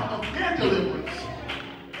side of their deliverance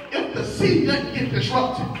if the seed doesn't get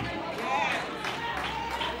disrupted.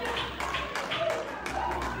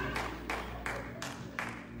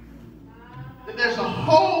 That there's a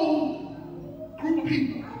whole group of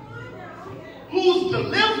people whose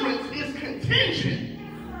deliverance is contingent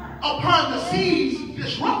upon the seed's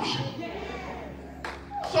disruption.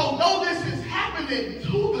 So though this is happening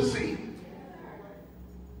to the seed,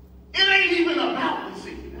 it ain't even about the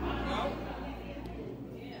seed.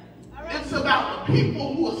 It's about the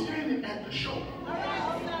people who are standing at the shore,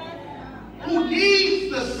 who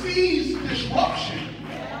needs the seed's disruption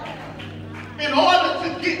in order to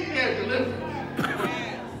get their deliverance.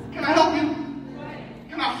 Can I help you?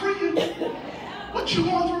 Can I free you? What you're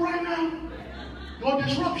going through right now, your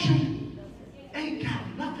disruption ain't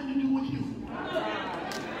got nothing to do with you.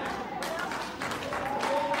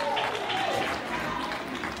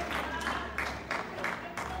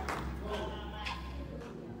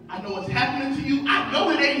 I know what's happening to you. I know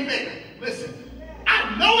it ain't fair. Listen,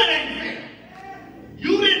 I know it ain't fair.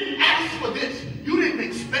 You didn't ask for this. You didn't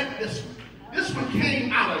expect this one. This one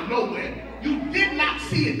came out of nowhere. You did not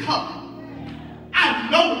see it coming. I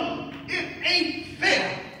know it ain't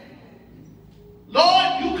fair.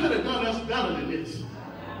 Lord, you could have done us better than this.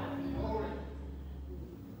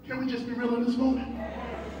 Can we just be real in this moment?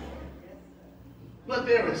 But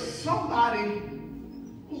there is somebody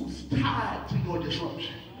who's tied to your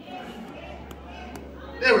disruption.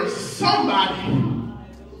 There is somebody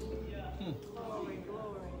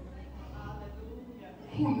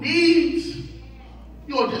who needs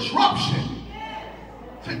your disruption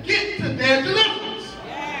to get to their deliverance.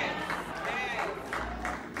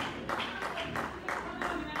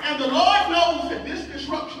 And the Lord knows that this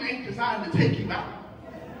disruption ain't designed to take you out,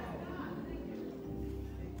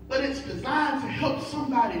 but it's designed to help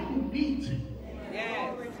somebody who needs it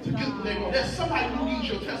to get where they go. There's somebody who needs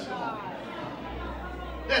your testimony.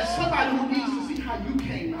 There's somebody who needs to see how you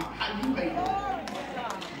came out, how you made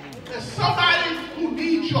it. There's somebody who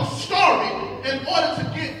needs your story in order to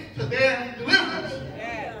get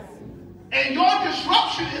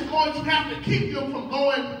keep them from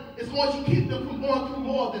going, it's going to keep them from going through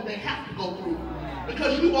more than they have to go through.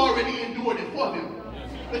 Because you've already endured it for them.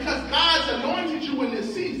 Because God's anointed you in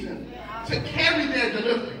this season to carry their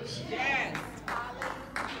deliverance. Yes.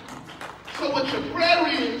 So what your prayer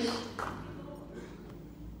is,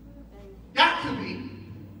 got to be,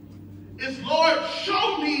 is, Lord,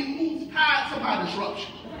 show me who's tied to my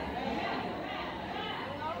disruption.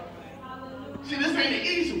 See, this ain't an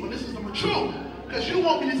easy one. This is the mature. Because you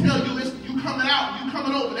want me to tell you, listen, you coming out, you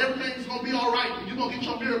coming over, and everything's going to be all right, and you're going to get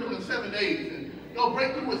your miracle in 7 days. And your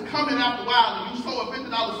breakthrough is coming after a while, and you sow a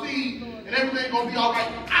 $50 seed, and everything's going to be all right.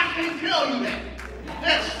 I can't tell you that.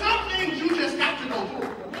 There's some things you just got to go through.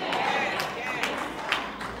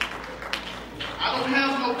 I don't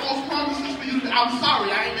have no false promises for you. I'm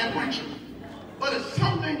sorry, I ain't that preacher. But it's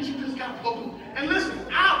some things you just got to go through. And listen,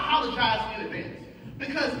 I apologize in advance.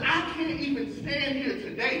 Because I can't even stand here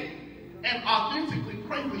today and authentically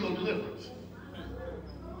pray for your deliverance.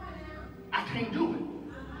 I can't do it.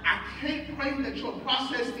 I can't pray that your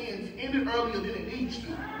process ended earlier than it needs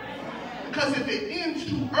to. Because if it ends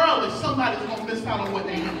too early, somebody's going to miss out on what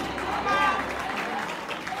they need.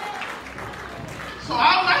 So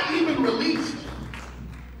I'm not even released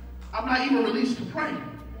to pray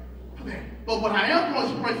for that. But what I am going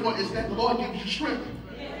to pray for is that the Lord gives you strength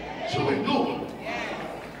to endure.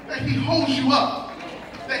 That he holds you up.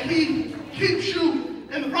 That he keeps you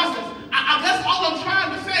in the process. I guess all I'm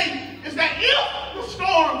trying to say is that if the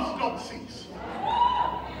storms don't cease,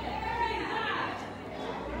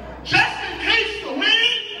 just in case the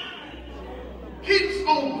wind keeps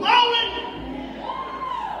on blowing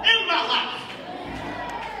in my life,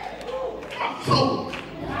 my soul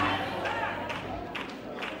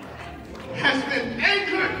has been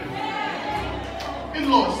anchored in the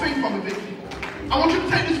Lord. Sing for me, Victory. I want you to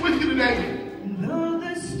take this with you today.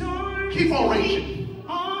 Keep on raging.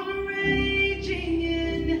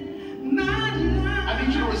 In my life. I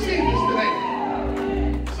need you to receive this today.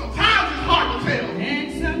 Sometimes it's hard to tell. And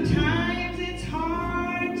sometimes it's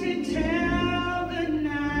hard to tell the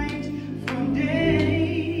night from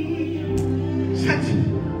day.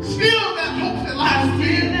 Still that hope that lies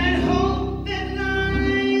within. That hope that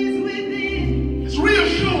lies within. It's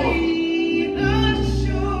reassured.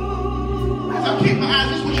 As I keep my eyes,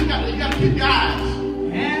 this is what you got to keep your eyes.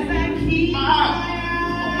 As I keep my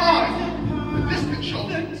eyes upon the distant shore.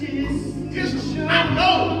 I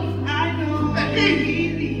know that he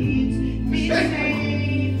leads me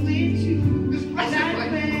safely to this blessed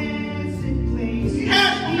place. He He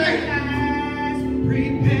has prepared.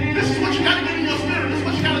 This is what you got to get in your spirit. This is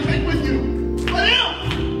what you got to take with you. But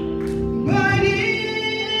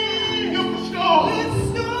if the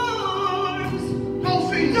storms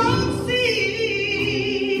don't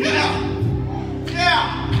cease.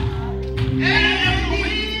 Yeah. And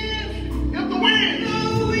if the wind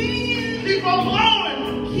keep on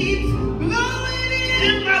blowing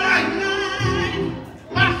in my life,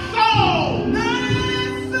 my soul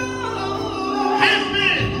has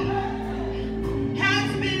been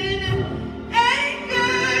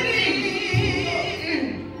anchored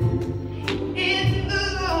in the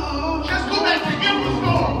Lord. Just go back to in the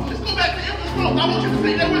storm. Just go back to in the storm. I want you to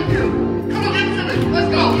sing that with you. Come on, give it to me. Let's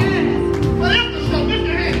go. Yes. But in the storm, lift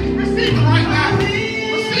your hands. Receive it right now.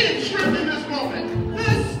 Receive strength in this moment. The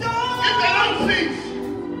storm.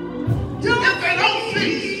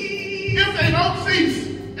 If they don't cease,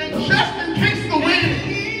 and just in case the wind,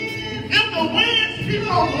 if the winds keep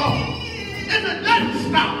on blowing, if it doesn't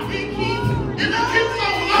stop, if it keeps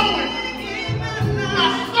on blowing, my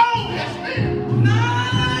soul has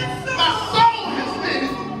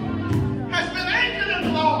been anchored in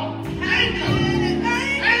the Lord. Anchored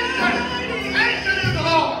in the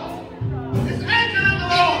Lord. It's anchored in the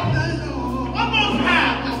Lord. One more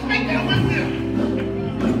time, just make that with me.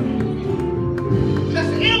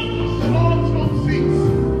 Just if the storms don't cease.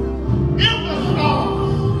 If the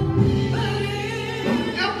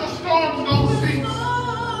storms don't cease.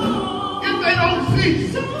 If they don't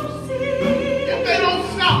cease.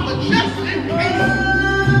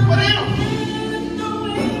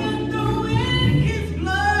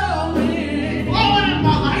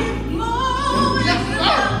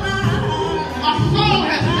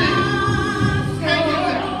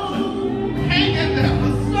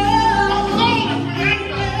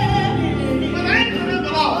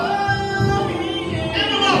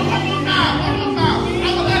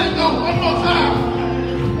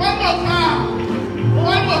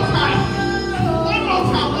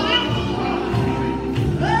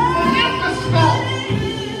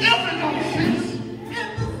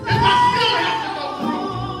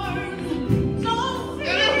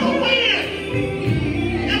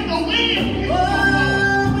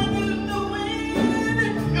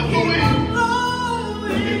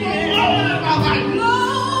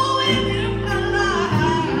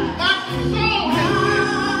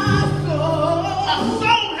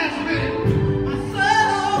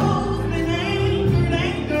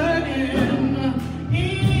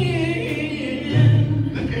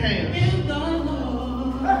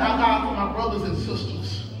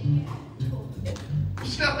 sisters who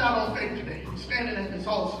stepped out on faith today, who standing at this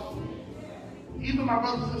altar. Even my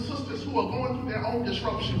brothers and sisters who are going through their own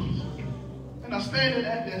disruptions and are standing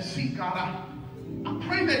at their seat, God, I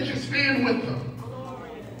pray that you stand with them,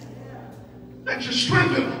 that you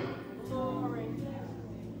strengthen them,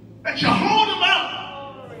 that you hold them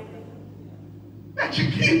up, that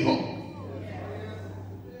you keep them,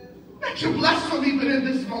 that you bless them even in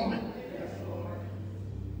this moment.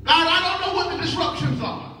 God, I don't know what the disruptions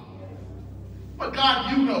are, but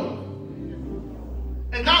God, you know.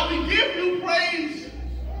 And God, we give you praise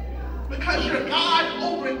because you're God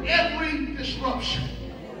over every disruption.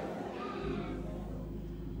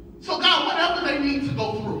 So God, whatever they need to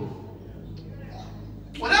go through,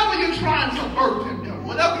 whatever you're trying to birth in them,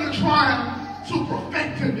 whatever you're trying to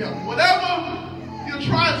perfect in them, whatever you're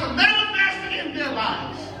trying to manifest in their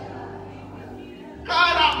lives,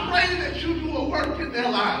 God, I pray that you do a work in their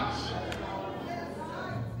lives.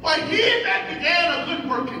 For he that began a good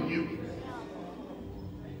work in you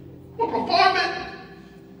will perform it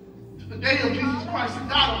to the day of Jesus Christ. And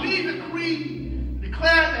God, we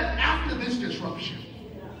declare that after this disruption,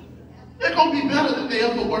 they're going to be better than they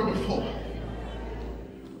ever were before.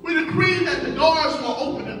 We decree that the doors will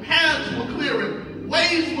open and paths will clear and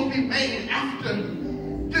ways will be made after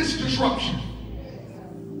this disruption.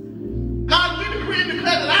 God, we decree and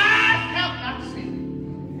declare that eyes have not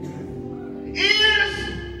seen, ears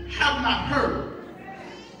have not heard,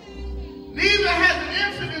 neither has it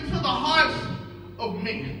entered into the hearts of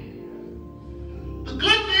men the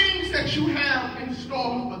good things that you have in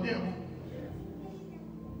store for them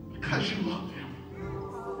because you love them.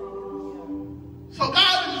 So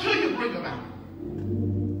God, until you bring them out,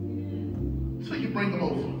 until you bring them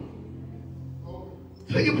over,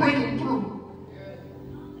 until you bring them through,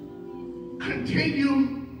 continue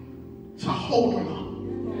to hold them up.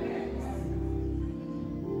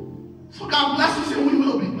 So God, bless us and we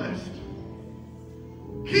will be blessed.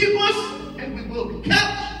 Keep us and we will be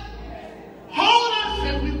kept. Hold us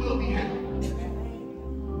and we will be held.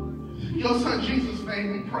 In your son Jesus'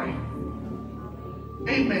 name we pray.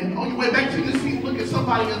 Amen. On your way back to your seat, look at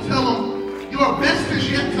somebody and tell them your best is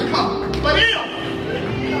yet to come. But if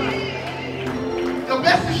your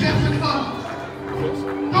best is yet to come,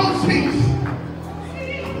 don't cease.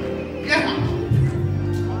 Yeah.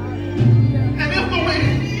 And if the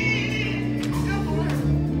wind,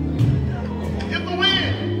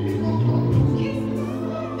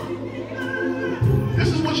 this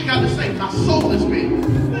is what you got to say. My soul is big.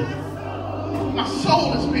 My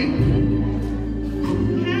soul is big.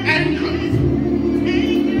 Anchored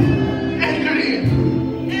in.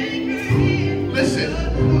 Listen.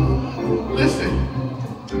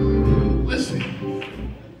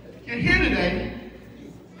 You're here today,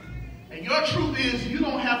 and your truth is you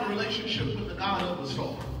don't have a relationship with the God of the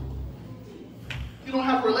storm. You don't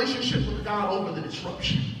have a relationship with the God over the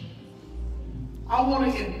disruption. I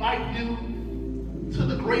want to invite you to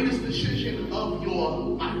the greatest decision of your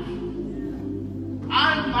life.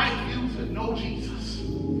 I invite you to know Jesus.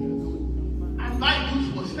 I invite you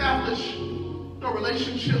to establish your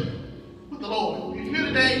relationship with the Lord. If you're here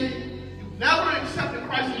today, you've never accepted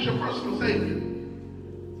Christ as your personal Savior,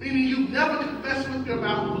 meaning you've never confessed with your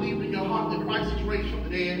mouth, believed in your heart that Christ is raised from the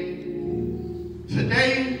dead.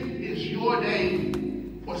 Today is your day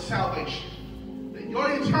for salvation. That your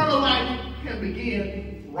eternal life can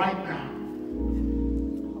begin right now.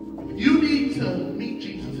 If you need to meet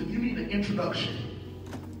Jesus, if you need an introduction,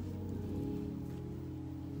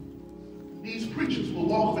 these preachers will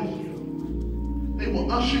walk with you. They will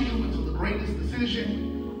usher you into the greatest decision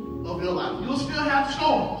of your life. You'll still have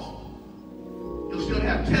storms. You'll still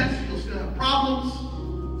have tests. You'll still have problems.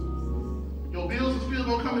 Your bills are still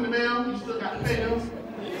going to come in the mail. You still got to pay them.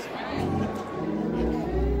 You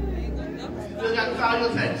still got to file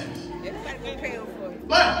your taxes.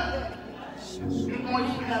 But you're going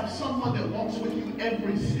to have someone that walks with you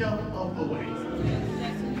every step of the way.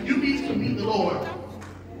 You need to meet the Lord.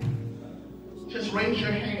 Just raise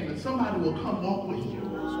your hand and somebody will come walk with you.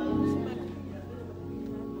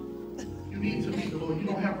 You need to meet the Lord. You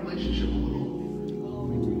don't have a relationship with the Lord.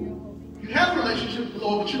 You have a relationship with the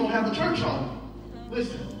Lord, but you don't have a church home.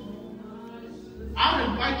 Listen, I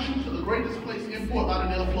invite you to the greatest place in Fort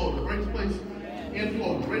Lauderdale, Florida, the greatest place in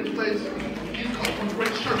Florida, the greatest place you come from, the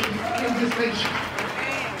greatest church in this nation.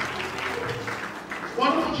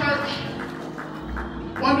 Wonderful church,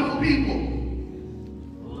 wonderful people.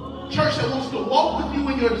 Church that wants to walk with you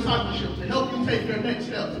in your discipleship, to help you take your next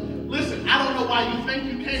steps. Listen, I don't know why you think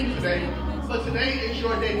you came today, but today is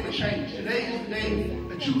your day for change. Today is the day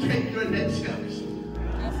that you take your next steps.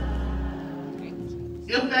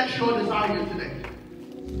 If that's your desire today,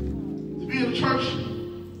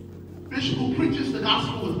 bishop who preaches the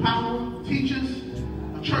gospel with power, teaches,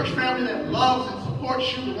 a church family that loves and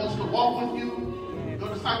supports you, that wants to walk with you,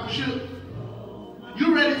 your discipleship.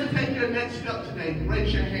 You're ready to take your next step today.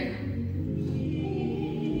 Raise your hand.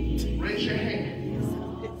 Raise your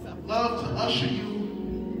hand. Love to usher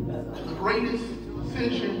you to the greatest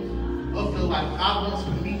decision of your life. God wants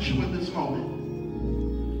to meet you in this moment.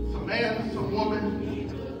 Some man, some woman,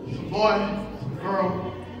 some boy, some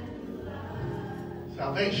girl.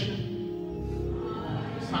 Salvation,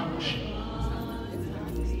 discipleship.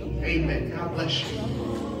 Amen. God bless you.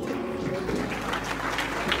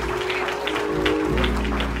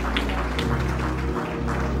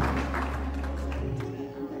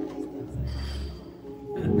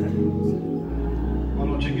 Why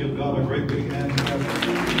don't you give God a great big hand?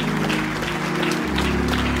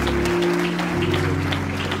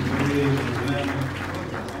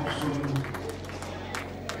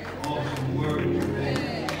 Awesome word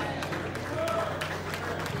today.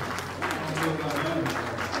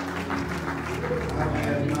 I've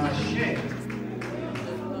had my share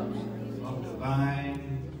of divine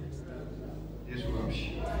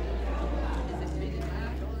disruption.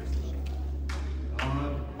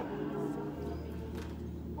 God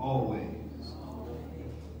always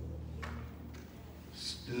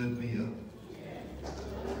stood me up.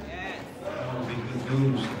 That would be good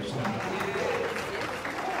news for somebody.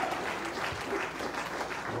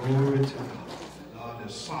 Glory to God. God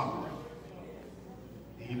is sovereign,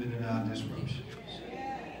 even in our disruptions.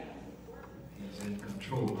 He's in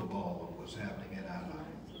control of all of what's happening in our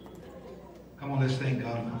lives. Come on, let's thank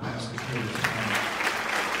God for Pastor Curtis.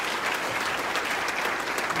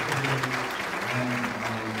 And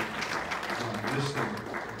listen,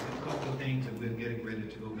 a couple of things that we're getting ready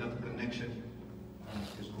to go. Bethel Connection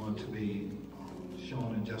is going to be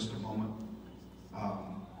shown in just a moment.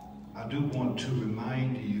 I do want to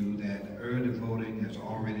remind you that early voting has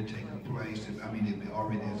already taken place. I mean, it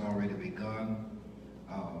has already begun,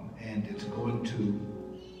 and it's going to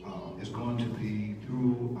be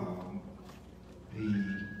through the. Wait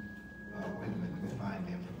a minute, let me find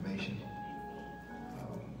the information.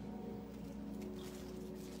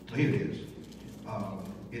 Here it is.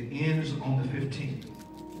 It ends on the 15th,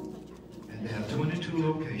 and there are 22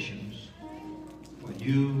 locations for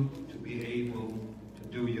you to be able to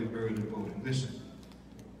do your early voting. Listen,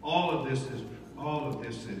 all of this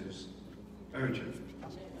is urgent.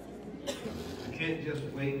 You can't just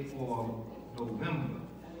wait for November.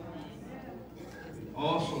 We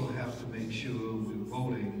also have to make sure we're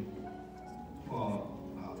voting for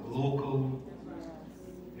local,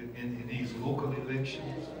 in these local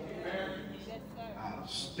elections,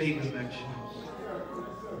 state elections,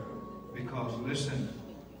 because listen,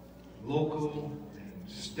 local and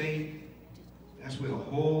state, that's where a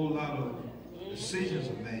whole lot of decisions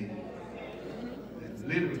are made that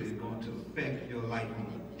literally are going to affect your life on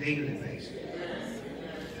a daily basis.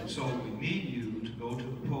 And so we need you to go to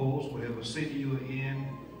the polls, whatever city you're in,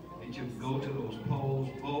 that you go to those polls,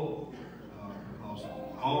 vote, because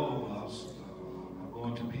all of us are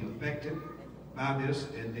going to be affected by this,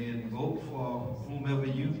 and then vote for whomever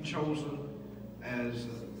you've chosen as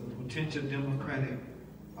the potential Democratic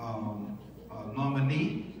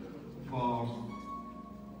nominee for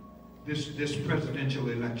this presidential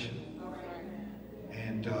election.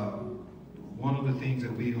 And one of the things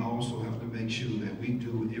that we also have to make sure that we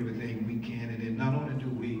do everything we can, and then not only do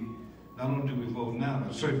we vote now,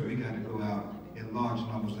 but certainly we got to go out in large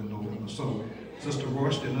numbers in November. So Sister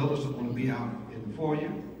Royce and others are going to be out in the foyer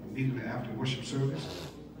immediately after worship service.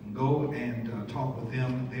 Go and talk with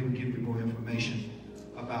them. They will give you more information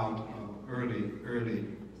about early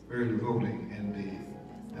voting, and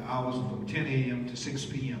the hours are from 10 a.m. to 6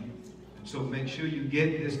 p.m. And so make sure you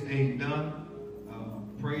get this thing done.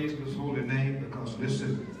 Praise His holy name, because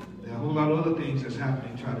listen, there are a whole lot of other things that's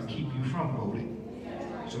happening trying to keep you from voting.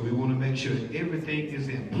 So we want to make sure everything is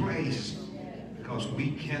in place, because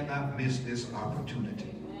we cannot miss this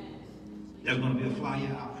opportunity. There's going to be a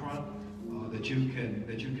flyer out front that you can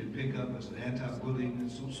pick up as an anti-bullying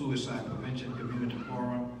and suicide prevention community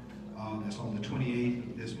forum. That's on the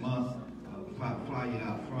 28th of this month. Flyer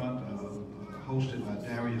out front, hosted by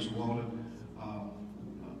Darius Walden.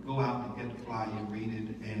 Go out and get the flyer, read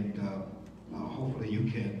it, and hopefully you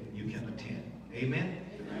can attend. Amen.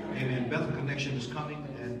 Amen. Bethel Connection is coming,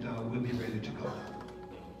 and we'll be ready to go.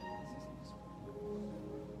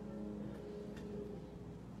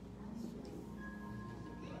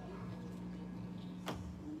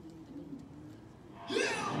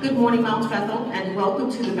 Good morning, Mount Bethel, and welcome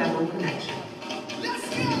to the Bethel Connection. Let's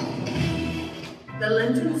go! The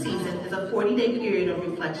Lenten season is a 40-day period of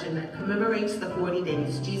reflection that commemorates the 40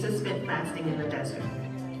 days Jesus spent fasting in the desert.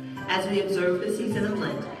 As we observe the season of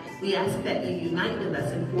Lent, we ask that you unite with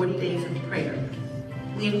us in 40 days of prayer.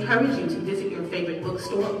 We encourage you to visit your favorite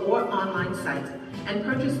bookstore or online site and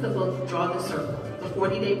purchase the book Draw the Circle, the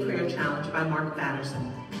 40-Day Prayer Challenge by Mark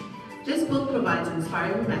Batterson. This book provides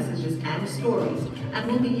inspiring messages and stories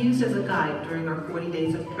and will be used as a guide during our 40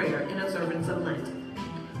 days of prayer in observance of Lent.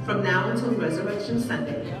 From now until Resurrection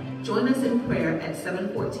Sunday, join us in prayer at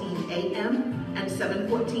 7:14 a.m. and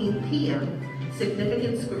 7:14 p.m.,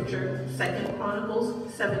 Significant Scripture, 2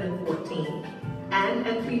 Chronicles 7 and 14, and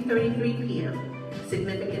at 3:33 p.m.,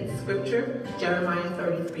 Significant Scripture, Jeremiah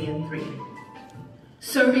 33 and 3.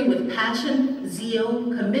 Serving with passion,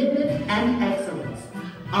 zeal, commitment, and excellence.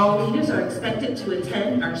 All leaders are expected to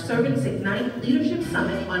attend our Servants Ignite Leadership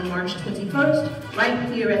Summit on March 21st, right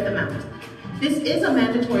here at the Mount. This is a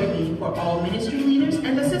mandatory meeting for all ministry leaders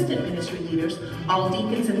and assistant ministry leaders, all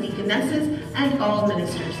deacons and deaconesses, and all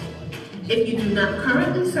ministers. If you do not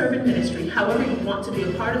currently serve in ministry, however you want to be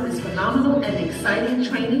a part of this phenomenal and exciting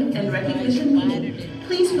training and recognition meeting,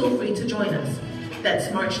 please feel free to join us.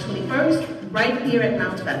 That's March 21st, right here at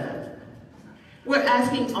Mount Bethel. We're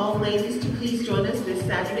asking all ladies to please join us this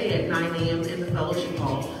Saturday at 9 a.m. in the Fellowship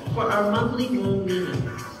Hall for our monthly room meeting.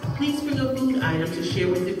 Please bring a food item to share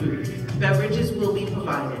with the group. Beverages will be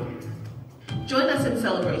provided. Join us in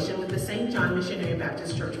celebration with the St. John Missionary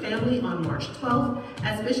Baptist Church family on March 12th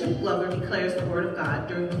as Bishop Glover declares the Word of God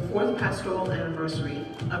during the 4th pastoral anniversary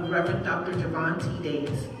of Reverend Dr. Javon T.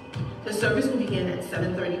 Davis. The service will begin at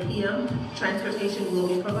 7:30 p.m. Transportation will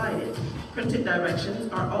be provided. Printed directions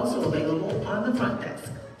are also available on the front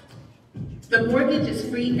desk. The mortgage is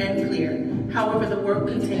free and clear. However, the work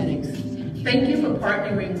continues. Thank you for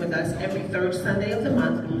partnering with us every third Sunday of the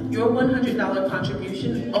month. Your $100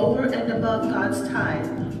 contribution over and above God's tithe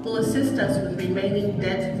will assist us with remaining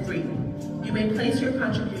debt-free. You may place your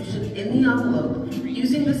contribution in the envelope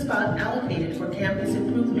using the spot allocated for campus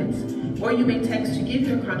improvements, or you may text to give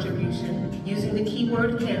your contribution using the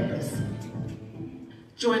keyword campus.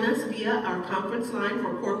 Join us via our conference line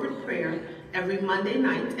for corporate prayer every Monday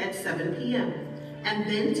night at 7 p.m. And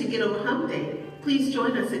then to get over Hump Day, please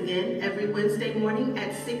join us again every Wednesday morning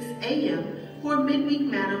at 6 a.m. for Midweek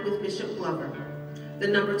Manna with Bishop Glover. The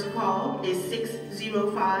number to call is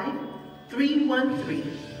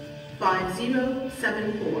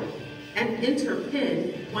 605-313-5074 and enter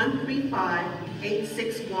PIN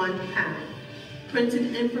 135861#.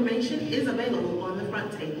 Printed information is available on the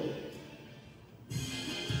front table.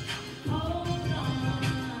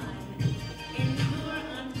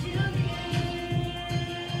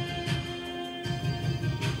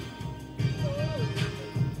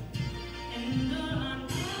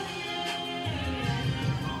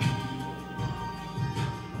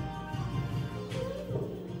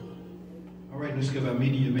 Let's give our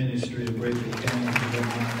media ministry a great big hand.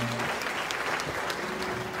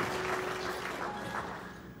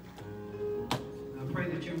 I pray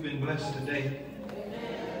that you've been blessed today.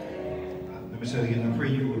 Let me say it again. I pray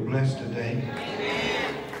you were blessed today.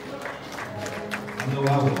 I know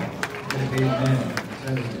I will. Amen.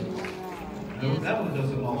 That one does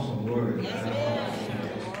an awesome word.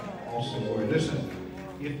 Awesome word. Listen,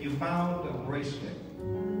 if you found a bracelet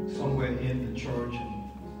somewhere in the church and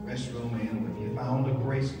restroom, and if you found a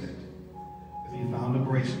bracelet,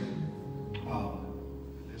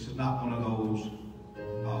 this is not one of those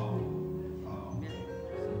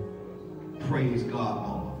praise God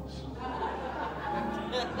moments.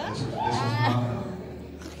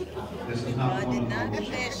 This is not one of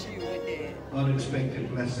those unexpected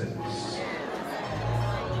blessings.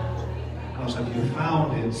 Because if you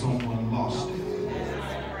found it, someone lost it.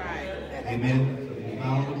 Amen.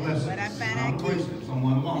 Found the blessing, found the bracelet,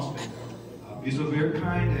 someone lost it. Be so very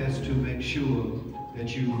kind as to make sure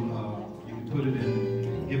that you can put it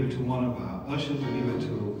in, give it to one of our ushers, or give it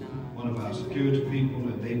to one of our security people,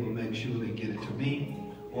 and they will make sure they get it to me,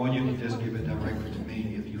 or you can just give it directly to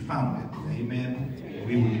me if you found it. Amen.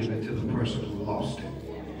 We will give it to the person who lost it.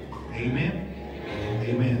 Amen.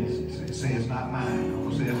 Amen. Say it's not mine.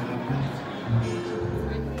 Don't say it's not mine.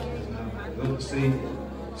 It's not mine. Good to see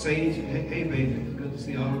Sage. Hey baby. Good to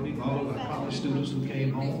see all of you, all of our college students who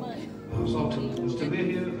came home. Was Talia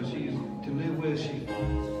here? Talia, where is she?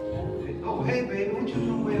 Oh, hey baby, what you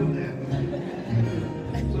doing way up there?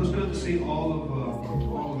 So it's good to see all of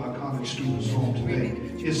our college students home today.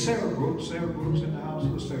 Is Sarah Brooks in the house?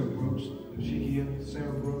 Who's Sarah Brooks? Is she here?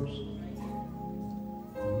 Sarah Brooks?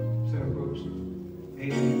 Sarah Brooks? Hey,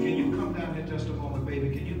 can you come down here just a moment, baby?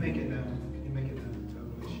 Can you make it down? Can you make it down?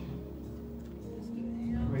 God bless you.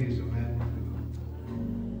 Praise the man.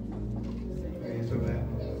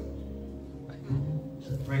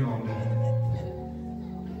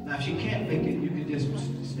 if she can't make it, you can just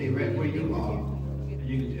stay right where you are. And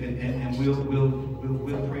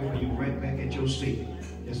we'll pray for you right back at your seat.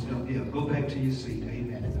 Just go back to your seat.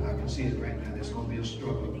 Amen. I can see it right now. There's going to be a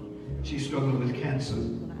struggle. She's struggling with cancer.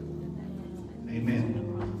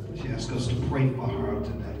 Amen. She asked us to pray for her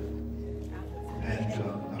today. And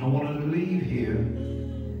I don't want her to leave here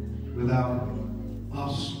without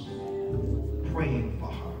us praying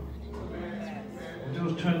for her.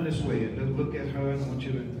 Just turn this way and just look at her, and I want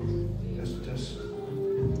you to just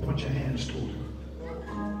put your hands toward her.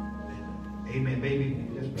 Amen, baby.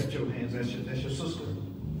 Just put your hands. That's your sister,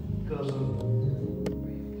 cousin,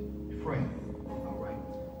 friend. All right.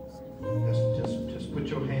 Just put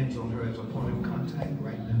your hands on her as a point of contact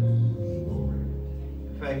right now.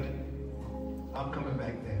 In fact, I'm coming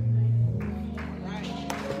back there.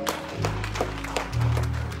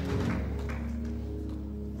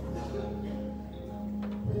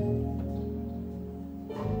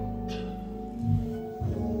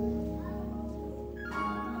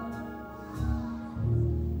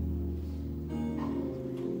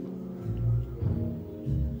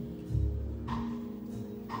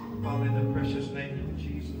 Father, in the precious name of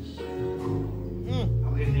Jesus, I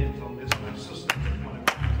lay hands on this, my sister.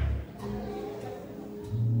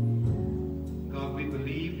 God, we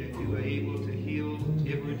believe that you are able to heal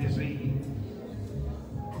every disease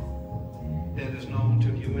that is known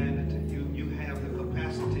to humanity. You have the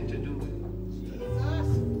capacity to do it.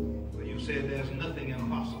 But you said there's nothing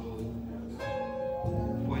impossible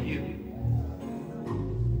for you.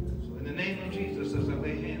 So in the name of Jesus, as I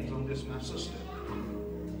lay hands on this, my sister,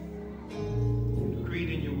 decreed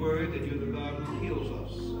in your word that you're the God who heals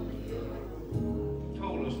us. You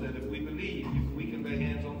told us that if we believe, we can lay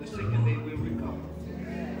hands on the sick and they will recover.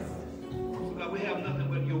 So God, we have nothing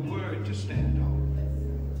but your word to stand on.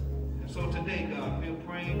 And so today, God, we're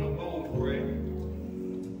praying a bold prayer,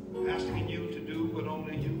 asking you to do what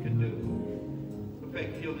only you can do.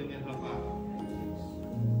 Perfect healing in her body.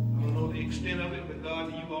 I don't know the extent of it, but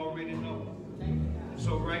God, you already know. And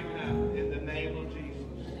so right now, in the name of Jesus,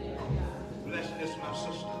 bless this, my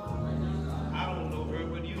sister. I don't know her,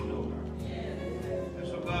 but you know her. And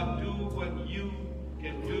so God, do what you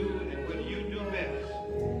can do and what you do best.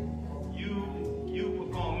 You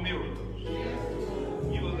perform miracles.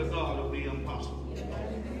 You are the God of the impossible.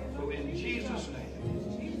 So in Jesus'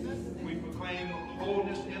 name, we proclaim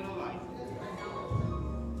wholeness in a life.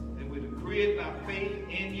 And we decree it by faith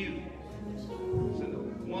in you. It's in the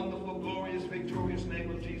wonderful, glorious, victorious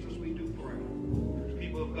name of Jesus we do pray.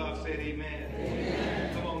 People of God said amen.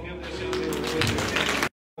 Amen. Come on, give this young lady a hand.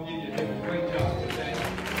 You did a great job today.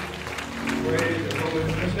 Praise the Lord.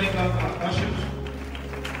 Let's thank our ushers.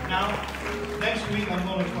 Now, next week I'm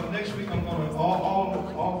going to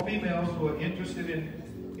all females who are interested in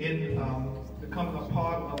becoming a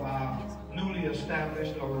part of our newly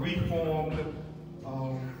established or reformed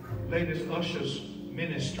latest ushers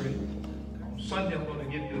ministry. On Sunday I'm going to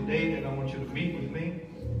give you a date and I want you to meet with me.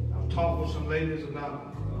 I've talked with some ladies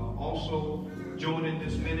about also joining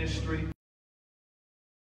this ministry.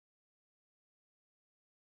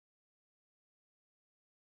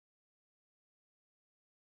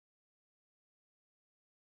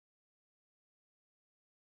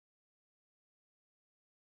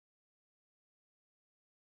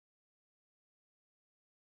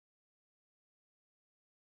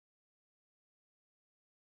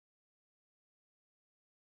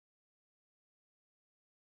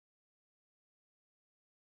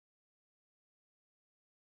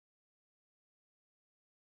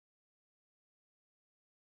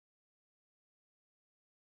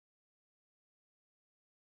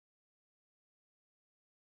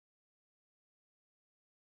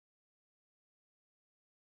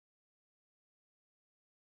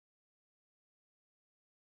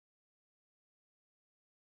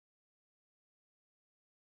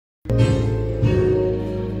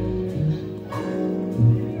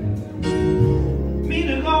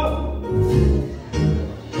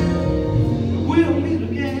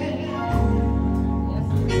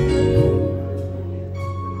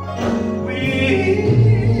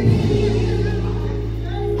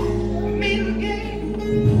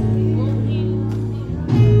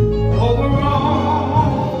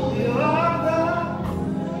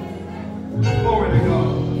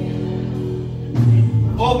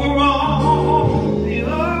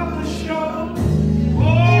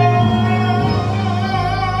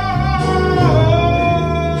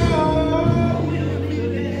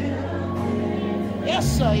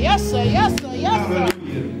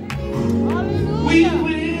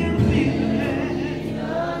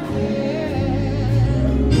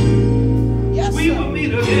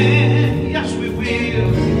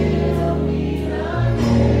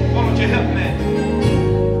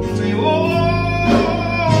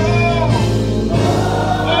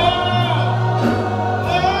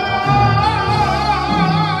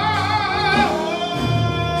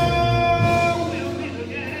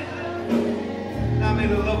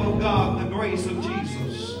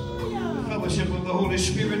 Holy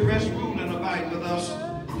Spirit, rest, rule, and abide with us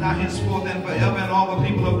now henceforth and forever. And all the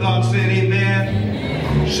people of God said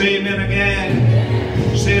amen. Say amen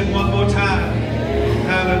again. Say it one more time.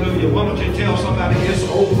 Hallelujah. Why don't you tell somebody it's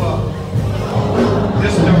over.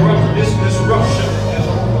 This disruption